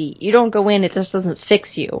therapy. You don't go in, it just doesn't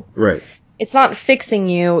fix you. Right. It's not fixing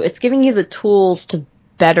you, it's giving you the tools to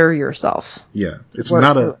better yourself. Yeah. It's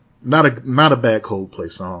not a bad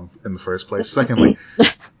Coldplay song in the first place. Secondly,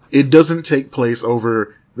 it doesn't take place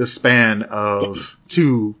over the span of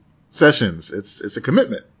 2 sessions. It's a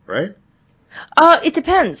commitment, right? It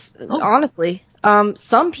depends, honestly.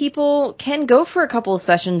 Some people can go for a couple of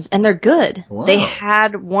sessions and they're good. Wow. They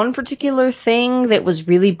had one particular thing that was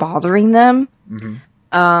really bothering them.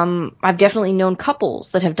 Mm-hmm. I've definitely known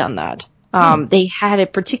couples that have done that. They had a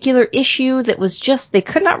particular issue that was just, they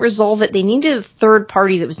could not resolve it. They needed a third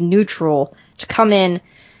party that was neutral to come in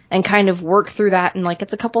and kind of work through that. And like,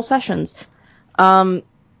 it's a couple sessions. When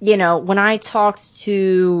I talked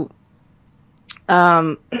to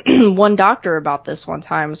one doctor about this one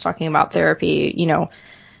time, was talking about therapy,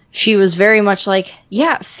 she was very much like,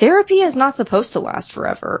 yeah, therapy is not supposed to last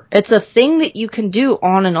forever. It's a thing that you can do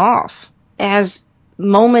on and off as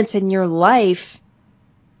moments in your life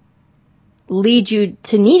lead you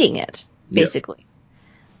to needing it, basically.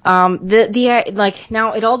 Yep.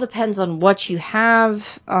 Now it all depends on what you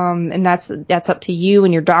have, and that's up to you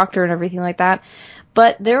and your doctor and everything like that.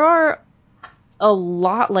 But there are a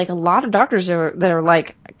lot of doctors that are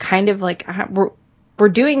like, kind of like, we're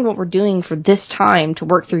doing what we're doing for this time to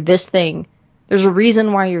work through this thing. There's a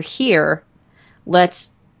reason why you're here.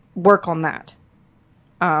 Let's work on that.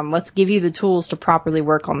 Let's give you the tools to properly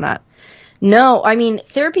work on that. No, I mean,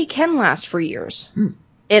 therapy can last for years.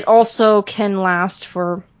 It also can last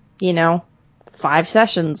for, 5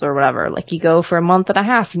 sessions or whatever. Like, you go for a month and a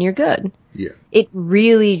half and you're good. Yeah. It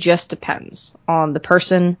really just depends on the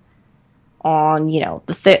person, on,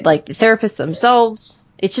 the therapist themselves.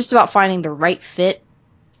 It's just about finding the right fit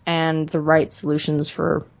and the right solutions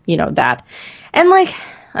for, that. And, like,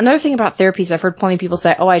 another thing about therapy is I've heard plenty of people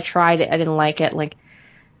say, oh, I tried it, I didn't like it. Like,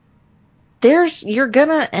 you're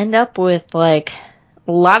gonna end up with, like,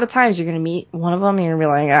 a lot of times you're gonna meet one of them and you're gonna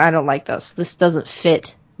be like, I don't like this. This doesn't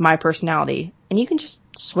fit my personality. And you can just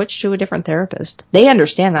switch to a different therapist. They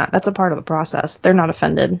understand that. That's a part of the process. They're not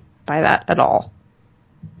offended by that at all.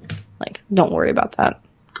 Like, don't worry about that.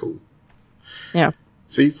 Cool. Yeah.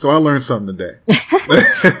 See, so I learned something today.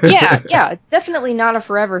 Yeah, it's definitely not a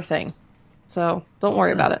forever thing. So don't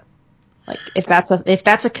worry about it. Like, if that's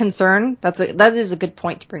a concern, that is a good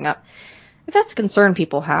point to bring up. If that's a concern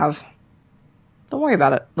people have, don't worry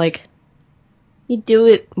about it. Like, you do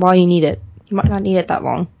it while you need it. You might not need it that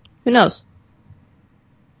long. Who knows?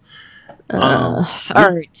 All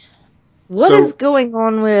right. What is going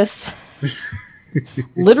on with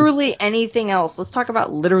literally anything else? Let's talk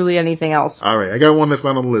about literally anything else. All right, I got one that's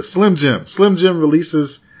not on the list. Slim Jim. Slim Jim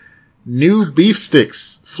releases new beef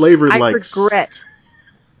sticks flavored like... I regret.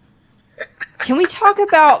 Can we talk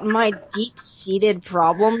about my deep-seated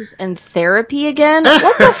problems and therapy again?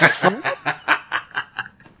 What the fuck?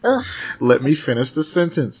 Ugh. Let me finish the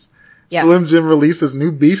sentence. Yeah. Slim Jim releases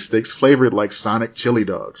new beef sticks flavored like Sonic chili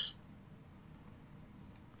dogs.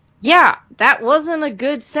 Yeah, that wasn't a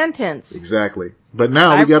good sentence. Exactly. But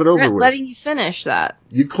now we got it over with. Letting you finish that.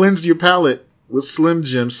 You cleansed your palate with Slim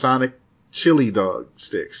Jim Sonic chili dog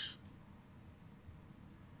sticks.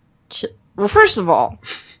 Well, first of all,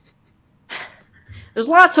 there's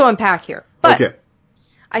a lot to unpack here. But okay.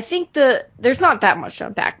 I think there's not that much to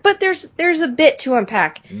unpack. But there's a bit to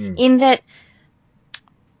unpack in that,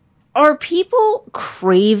 are people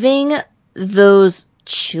craving those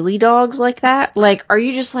chili dogs like that? Like, are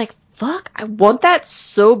you just like, fuck, I want that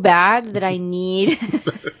so bad that I need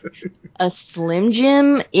a Slim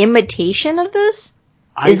Jim imitation of this?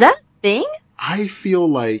 Is that a thing? I feel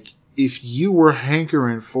like if you were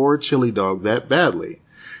hankering for a chili dog that badly,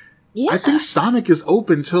 I think Sonic is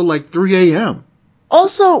open till like 3 a.m.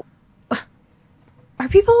 Also, are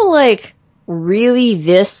people like really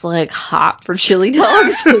this like hot for chili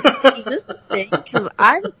dogs? Is this a thing? Because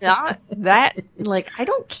I'm not that, like, I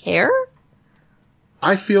don't care.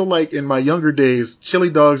 I feel like in my younger days, chili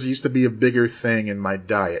dogs used to be a bigger thing in my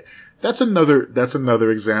diet. That's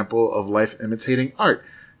another example of life imitating art.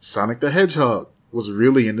 Sonic the Hedgehog was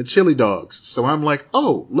really into chili dogs. So I'm like,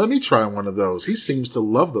 oh, let me try one of those. He seems to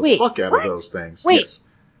love the fuck out of those things. Wait, yes.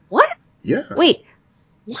 What? Yeah. Wait,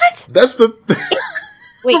 what? That's the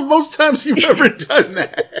most times you've ever done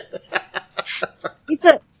that.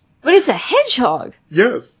 But it's a hedgehog.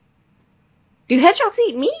 Yes. Do hedgehogs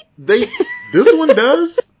eat meat? This one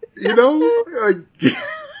does. You know?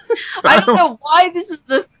 I don't know why this is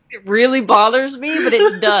the thing that really bothers me, but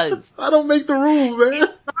it does. I don't make the rules, man.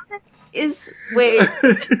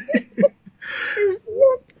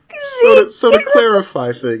 So to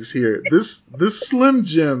clarify things here, this Slim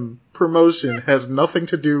Jim promotion has nothing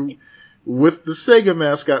to do with the Sega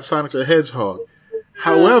mascot Sonic the Hedgehog.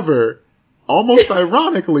 However, almost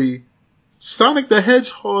ironically, Sonic the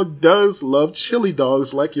Hedgehog does love chili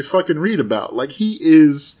dogs like you fucking read about. Like, he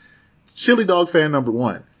is chili dog fan number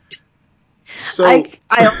one. So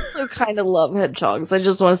I also kind of love hedgehogs. I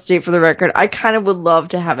just want to state for the record, I kind of would love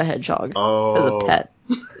to have a hedgehog as a pet.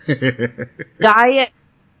 Diet.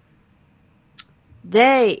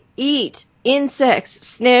 They eat insects,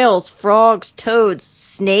 snails, frogs, toads,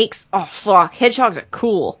 snakes. Oh, fuck. Hedgehogs are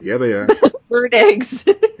cool. Yeah, they are. Bird eggs.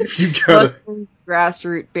 If you gotta...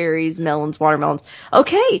 grassroot berries, melons, watermelons.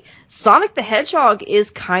 Okay, Sonic the Hedgehog is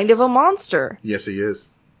kind of a monster. Yes, he is.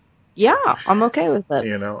 Yeah, I'm okay with it.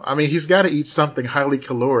 You know, I mean, he's got to eat something highly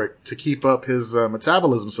caloric to keep up his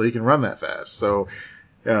metabolism so he can run that fast. So,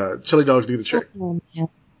 chili dogs do the trick. Oh, yeah.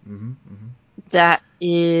 That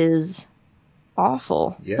is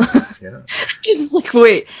awful. Yeah. Just like,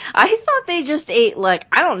 wait, I thought they just ate, like,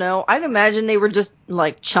 I don't know, I'd imagine they were just,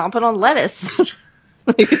 like, chomping on lettuce.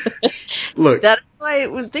 Look, that's what I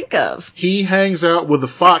would think of. He hangs out with a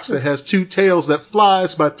fox that has two tails that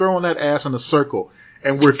flies by throwing that ass in a circle.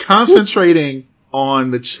 And we're concentrating on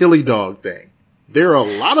the chili dog thing. There are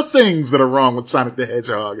a lot of things that are wrong with Sonic the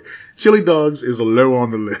Hedgehog. Chili dogs is low on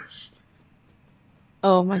the list.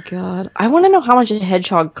 Oh my god. I want to know how much a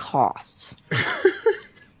hedgehog costs.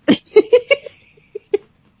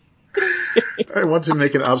 I want to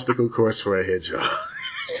make an obstacle course for a hedgehog.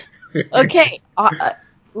 Okay.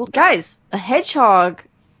 Guys, a hedgehog,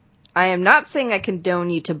 I am not saying I condone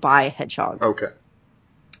you to buy a hedgehog. Okay.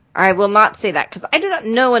 I will not say that, because I do not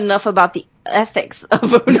know enough about the ethics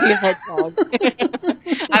of owning a hedgehog.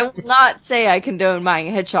 I will not say I condone buying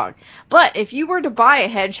a hedgehog. But if you were to buy a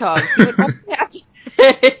hedgehog, you would only have to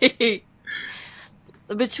pay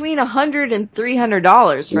between $100 and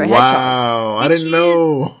 $300 for a hedgehog. Wow, I didn't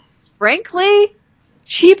know. Frankly,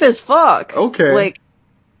 cheap as fuck. Okay. Like,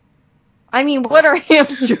 I mean, what are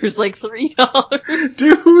hamsters? Like $3?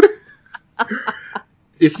 Dude.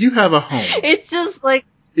 If you have a home. It's just like,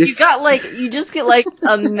 you just get like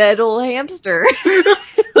a metal hamster.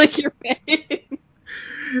 Like you're paying.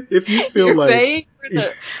 If you feel you're like. paying for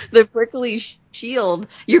the prickly shield.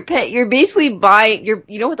 You're basically buying, you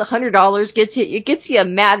know what the $100 gets you? It gets you a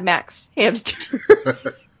Mad Max hamster.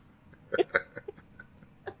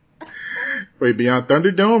 Wait, Beyond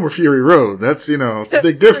Thunderdome or Fury Road? That's, it's a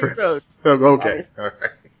big difference. Okay. All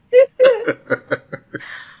right.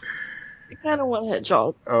 I kind of want a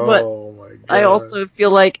hedgehog. Oh my god. I also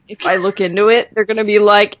feel like if I look into it, they're going to be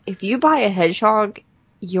like, if you buy a hedgehog,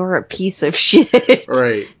 you're a piece of shit.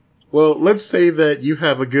 Right. Well, let's say that you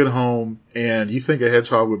have a good home and you think a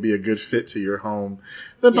hedgehog would be a good fit to your home.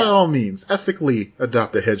 Then by all means, ethically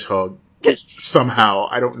adopt a hedgehog somehow.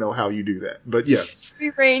 I don't know how you do that, but yes.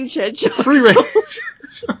 Free range hedgehog. Free range.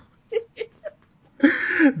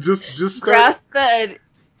 just start grass fed.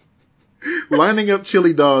 Lining up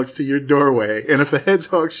chili dogs to your doorway, and if a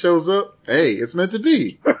hedgehog shows up, hey, it's meant to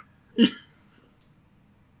be.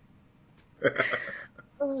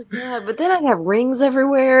 Oh god, but then I'd have rings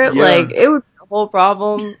everywhere. Yeah. Like, it would be a whole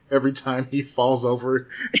problem. Every time he falls over,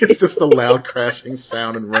 it's just a loud crashing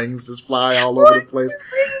sound and rings just fly all over the place.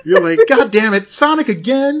 You're like, God damn it, Sonic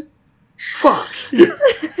again? Fuck.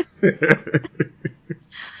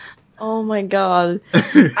 Oh my god.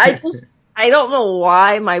 I don't know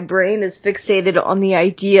why my brain is fixated on the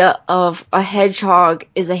idea of a hedgehog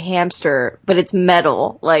is a hamster, but it's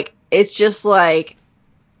metal. Like, it's just like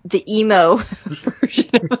the emo version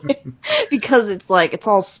of it. Because it's like, it's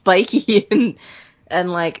all spiky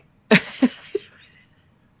and like...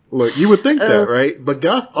 Look, you would think that, right? But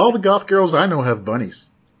all the goth girls I know have bunnies.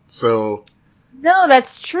 So... No,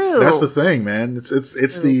 that's true. That's the thing, man. It's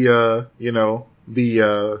the,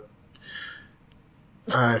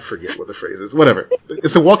 I forget what the phrase is. Whatever.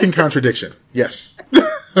 It's a walking contradiction. Yes.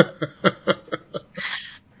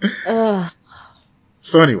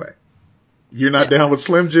 So anyway, you're not down with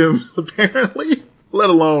Slim Jims, apparently, let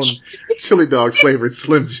alone chili dog flavored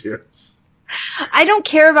Slim Jims. I don't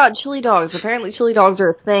care about chili dogs. Apparently, chili dogs are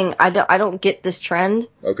a thing. I don't get this trend.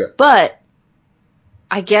 Okay. But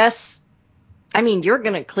I guess,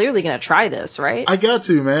 you're clearly gonna try this, right? I got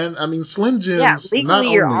to, man. Slim Jims. Yeah,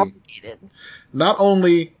 legally you're obligated. Not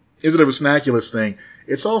only is it a vernaculous thing,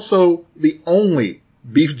 it's also the only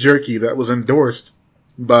beef jerky that was endorsed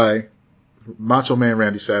by Macho Man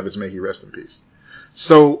Randy Savage, may he rest in peace.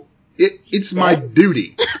 So it's my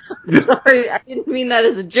duty. Sorry, I didn't mean that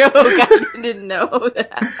as a joke. I didn't know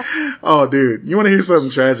that. Oh, dude, you want to hear something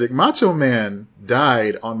tragic? Macho Man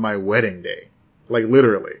died on my wedding day. Like,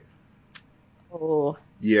 literally. Oh.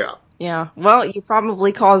 Yeah. Yeah. Well, you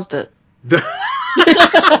probably caused it.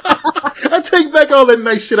 I take back all that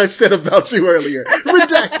nice shit I said about you earlier.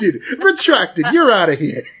 Redacted. Retracted. You're out of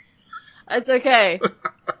here. That's okay.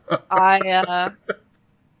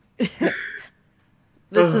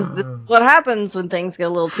 This is what happens when things get a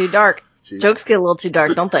little too dark. Jeez. Jokes get a little too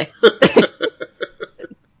dark, don't they?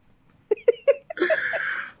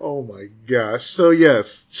 Oh my gosh. So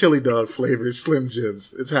yes, chili dog flavored Slim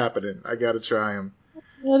Jims. It's happening. I gotta try them.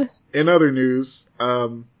 Good. In other news,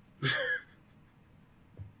 where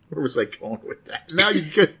was I going with that? Now you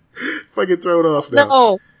get fucking thrown off now.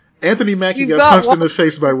 No. Anthony Mackie got punched in the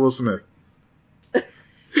face by Will Smith.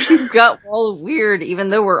 You got all weird, even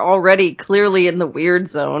though we're already clearly in the weird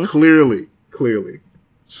zone. Clearly.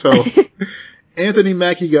 So, Anthony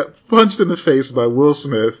Mackie got punched in the face by Will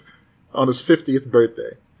Smith on his 50th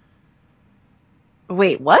birthday.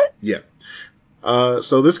 Wait, what? Yeah.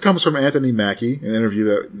 So this comes from Anthony Mackie, an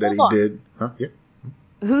interview that he did. Huh? Yeah.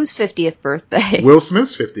 Whose 50th birthday? Will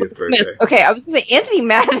Smith's 50th birthday. Okay, I was going to say Anthony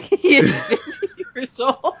Mackie is 50 years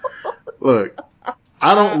old. Look,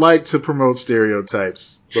 I don't like to promote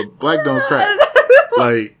stereotypes, but black don't crack.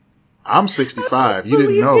 Like, I'm 65. You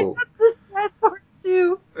didn't know. That's the sad part,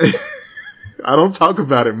 too. I don't talk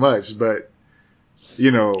about it much, but,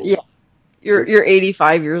 Yeah. You're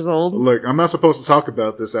 85 years old. Look, I'm not supposed to talk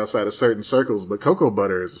about this outside of certain circles, but cocoa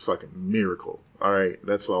butter is a fucking miracle. All right?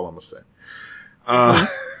 That's all I'm going to say.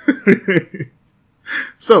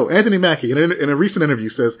 So, Anthony Mackie, in a recent interview,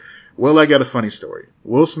 says, well, I got a funny story.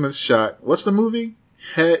 Will Smith shot, what's the movie?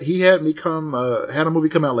 He had a movie come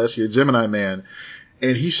out last year, Gemini Man,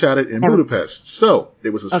 and he shot it in Budapest. So it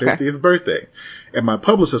was his 50th birthday. And my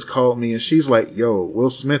publicist called me and she's like, yo, Will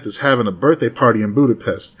Smith is having a birthday party in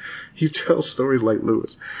Budapest. He tells stories like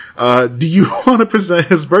Lewis. Do you want to present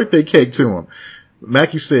his birthday cake to him?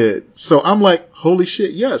 Mackie said, so I'm like, holy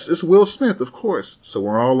shit, yes, it's Will Smith, of course. So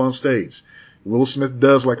we're all on stage. Will Smith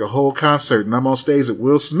does like a whole concert and I'm on stage with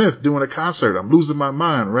Will Smith doing a concert. I'm losing my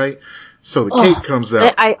mind, right? So the cake comes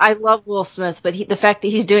out. I love Will Smith, but the fact that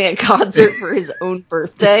he's doing a concert for his own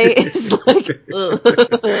birthday is like,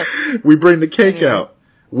 we bring the cake out.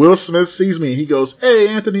 Will Smith sees me and he goes, hey,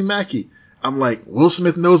 Anthony Mackie. I'm like, Will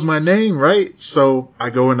Smith knows my name, right? So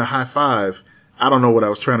I go in the high five. I don't know what I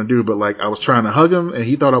was trying to do, but like I was trying to hug him and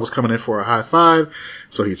he thought I was coming in for a high five.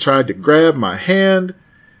 So he tried to grab my hand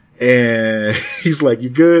and he's like, you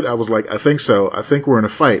good? I was like, I think so. I think we're in a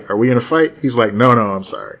fight. Are we in a fight? He's like, no, I'm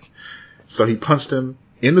sorry. So he punched him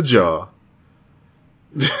in the jaw.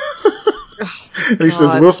 And he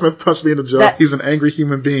says, Will Smith punched me in the jaw. He's an angry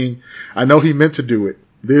human being. I know he meant to do it.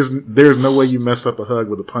 There's no way you mess up a hug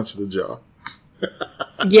with a punch to the jaw.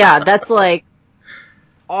 Yeah, that's like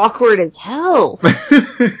awkward as hell.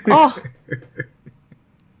 Oh.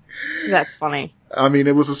 That's funny. I mean,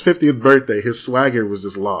 it was his 50th birthday. His swagger was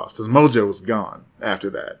just lost. His mojo was gone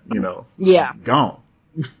after that, Yeah. Gone.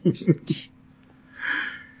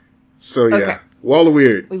 So, yeah. Wall of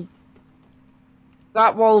Weird. We've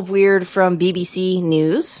got Wall of Weird from BBC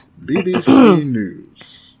News. BBC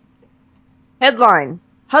News. Headline.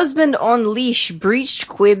 Husband on leash breached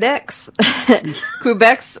Quebec's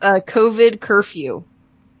COVID curfew.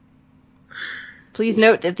 Please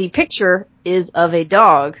note that the picture is of a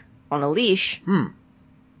dog on a leash.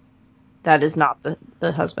 That is not the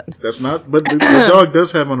husband. That's not, but the dog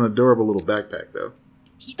does have an adorable little backpack, though.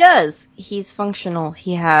 He does. He's functional.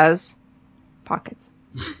 He has pockets.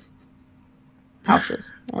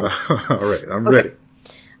 Pouches. All right, I'm ready.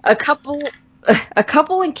 A couple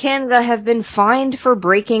in Canada have been fined for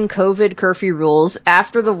breaking COVID curfew rules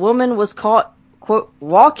after the woman was caught, quote,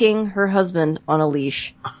 walking her husband on a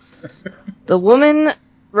leash. The woman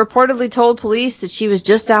reportedly told police that she was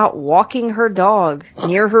just out walking her dog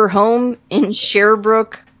near her home in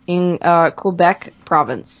Sherbrooke in Quebec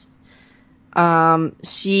province. On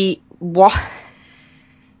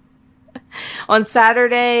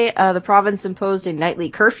Saturday, the province imposed a nightly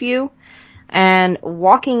curfew, and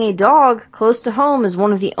walking a dog close to home is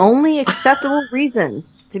one of the only acceptable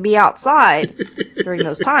reasons to be outside during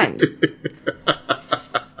those times.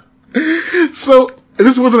 So,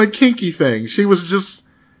 this wasn't a kinky thing. She was just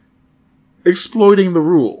exploiting the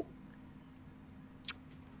rule.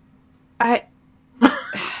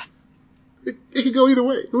 It could go either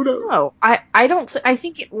way. Who knows? No, I don't. I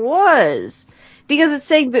think it was because it's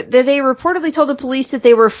saying that they reportedly told the police that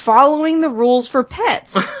they were following the rules for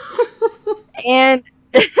pets. And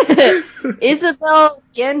Isabel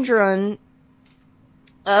Gendron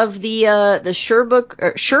of the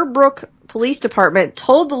Sherbrooke Police Department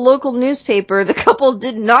told the local newspaper the couple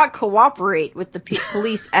did not cooperate with the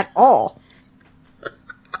police at all.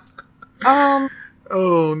 Oh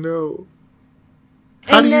no.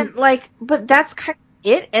 But that's kind of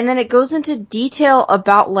it, and then it goes into detail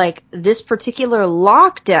about, like, this particular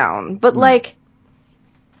lockdown, but,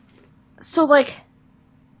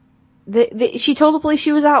 she told the police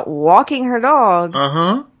she was out walking her dog,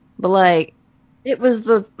 but, like, it was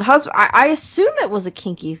the husband, I assume it was a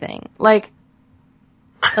kinky thing, like,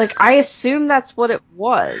 I assume that's what it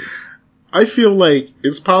was. I feel like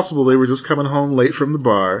it's possible they were just coming home late from the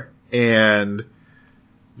bar, and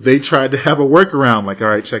they tried to have a workaround, like, all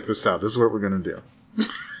right, check this out. This is what we're going to do.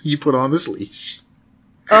 You put on this leash.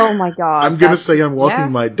 Oh, my God. I'm going to say I'm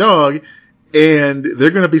walking my dog, and they're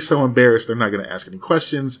going to be so embarrassed they're not going to ask any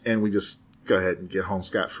questions, and we just go ahead and get home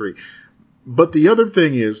scot-free. But the other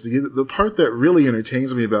thing is, the part that really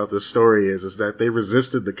entertains me about this story is that they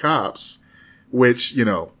resisted the cops, which,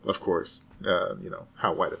 of course,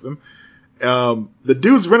 how white of them. The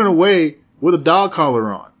dude's running away with a dog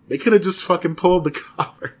collar on. They could have just fucking pulled the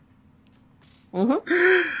collar.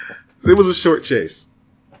 It was a short chase.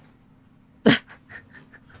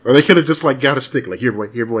 Or they could have just, got a stick. Like, here, boy,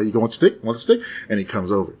 you want a stick? Want a stick? And he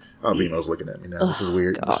comes over. Oh, Beano's looking at me now. This is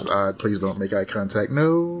weird. God. This is odd. Please don't make eye contact.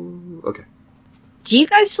 No. Okay. Do you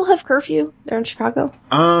guys still have curfew there in Chicago?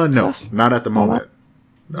 No. Stuff? Not at the moment.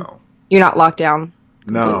 No. You're not locked down?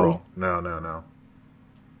 Completely? No.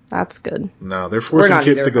 That's good. No, they're forcing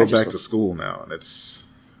kids to go back to school now, and it's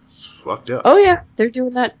fucked up. Oh, yeah. They're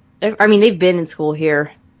doing that. I mean, they've been in school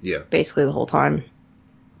here. Yeah. Basically the whole time.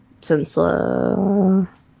 Since,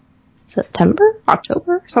 September?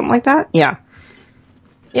 October? Something like that? Yeah.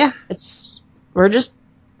 Yeah. We're just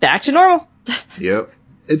back to normal. Yep.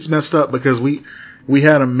 It's messed up because we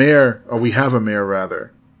have a mayor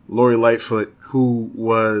rather, Lori Lightfoot, who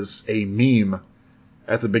was a meme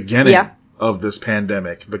at the beginning of this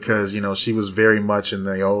pandemic because, she was very much in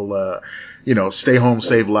the old, stay home,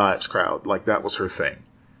 save lives crowd. Like that was her thing.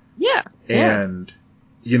 Yeah. And,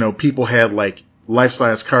 people had like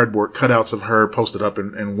life-size cardboard cutouts of her posted up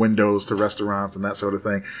in windows to restaurants and that sort of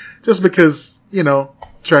thing. Just because,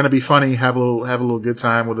 trying to be funny, have a little good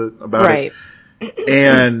time with it about it.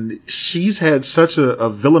 And she's had such a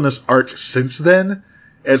villainous arc since then,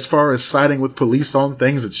 as far as siding with police on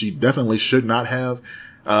things that she definitely should not have.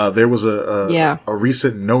 There was a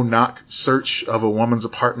recent no-knock search of a woman's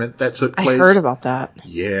apartment that took place. I heard about that.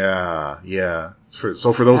 Yeah. For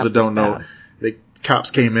those that don't know, the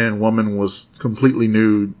cops came in, woman was completely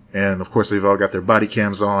nude, and of course they've all got their body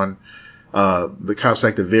cams on. The cops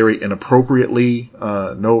acted very inappropriately,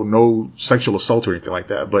 no sexual assault or anything like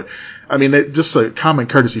that. But, I mean, just a common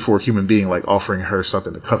courtesy for a human being, like offering her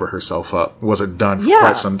something to cover herself up, wasn't done for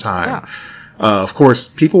quite some time. Yeah. Of course,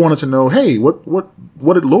 people wanted to know, hey, what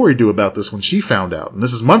did Lori do about this when she found out? And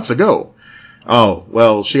this is months ago. Oh,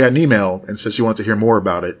 well, she had an email and said she wanted to hear more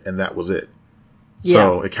about it, and that was it. Yeah.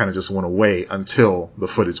 So it kind of just went away until the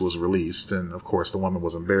footage was released. And, of course, the woman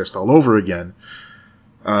was embarrassed all over again.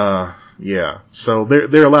 Yeah. So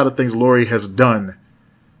there are a lot of things Lori has done,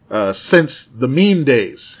 since the meme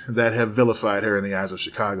days that have vilified her in the eyes of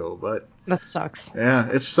Chicago, but. That sucks. Yeah,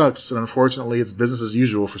 it sucks. And unfortunately, it's business as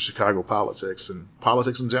usual for Chicago politics and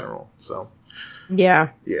politics in general. So. Yeah.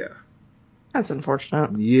 Yeah. That's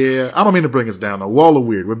unfortunate. Yeah. I don't mean to bring us down. A wall of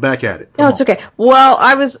weird. We're back at it. No, it's okay. Well,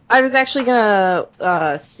 I was actually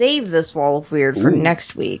gonna, save this wall of weird for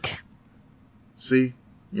next week. See?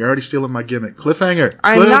 You're already stealing my gimmick. Cliffhanger.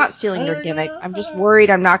 I'm not stealing your gimmick. I'm just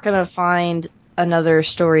worried I'm not going to find another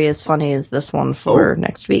story as funny as this one for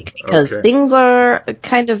next week because things are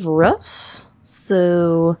kind of rough.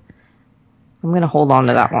 So I'm going to hold on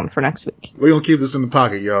to that one for next week. We're going to keep this in the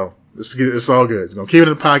pocket, y'all. It's all good. It's going to keep it in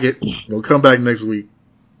the pocket. We're going to come back next week.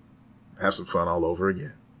 Have some fun all over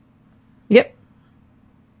again. Yep.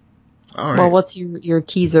 All right. Well, what's your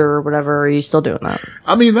teaser or whatever? Are you still doing that?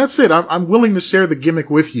 I mean, that's it. I'm willing to share the gimmick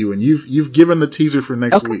with you, and you've given the teaser for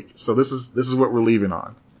next week. So this is what we're leaving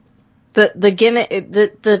on. The gimmick,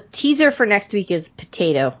 the teaser for next week is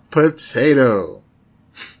potato. Potato.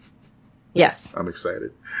 Yes. I'm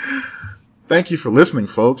excited. Thank you for listening,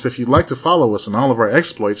 folks. If you'd like to follow us on all of our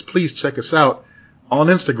exploits, please check us out on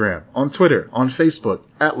Instagram, on Twitter, on Facebook,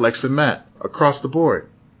 at Lex and Matt, across the board.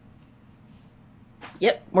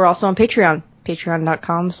 Yep. We're also on Patreon.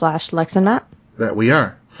 Patreon.com/LexandMatt. That we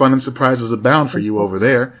are. Fun and surprises abound for you over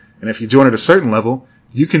there. And if you join at a certain level,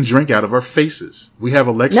 you can drink out of our faces. We have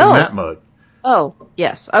a Lex and Matt mug. Oh,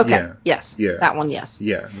 yes. Okay. Yeah. Yes. Yeah. That one, yes.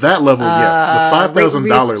 Yeah. That level, yes. The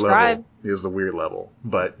 $5,000 level is the weird level.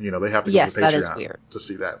 But, they have to go to Patreon to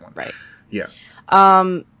see that one. Right. Yeah.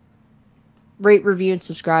 Rate, review, and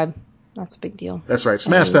subscribe. That's a big deal. That's right.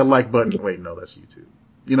 Smash that like button. Wait, no, that's YouTube.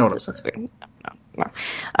 You know what I'm saying. That's weird. No.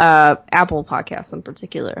 Apple Podcasts in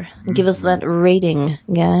particular. Give us that rating,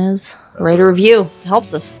 guys. Write a review. It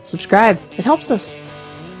helps us. Subscribe. It helps us.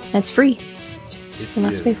 And it's free. You don't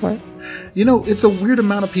have to pay for it. It's a weird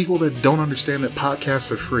amount of people that don't understand that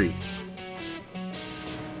podcasts are free.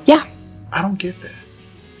 Yeah. I don't get that.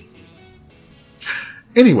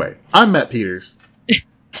 Anyway, I'm Matt Peters.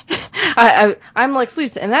 I'm Lex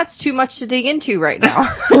Lutz, and that's too much to dig into right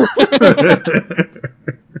now.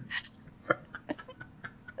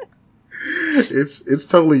 It's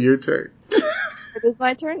totally your turn. It is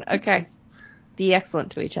my turn? Okay. Be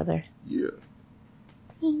excellent to each other. Yeah.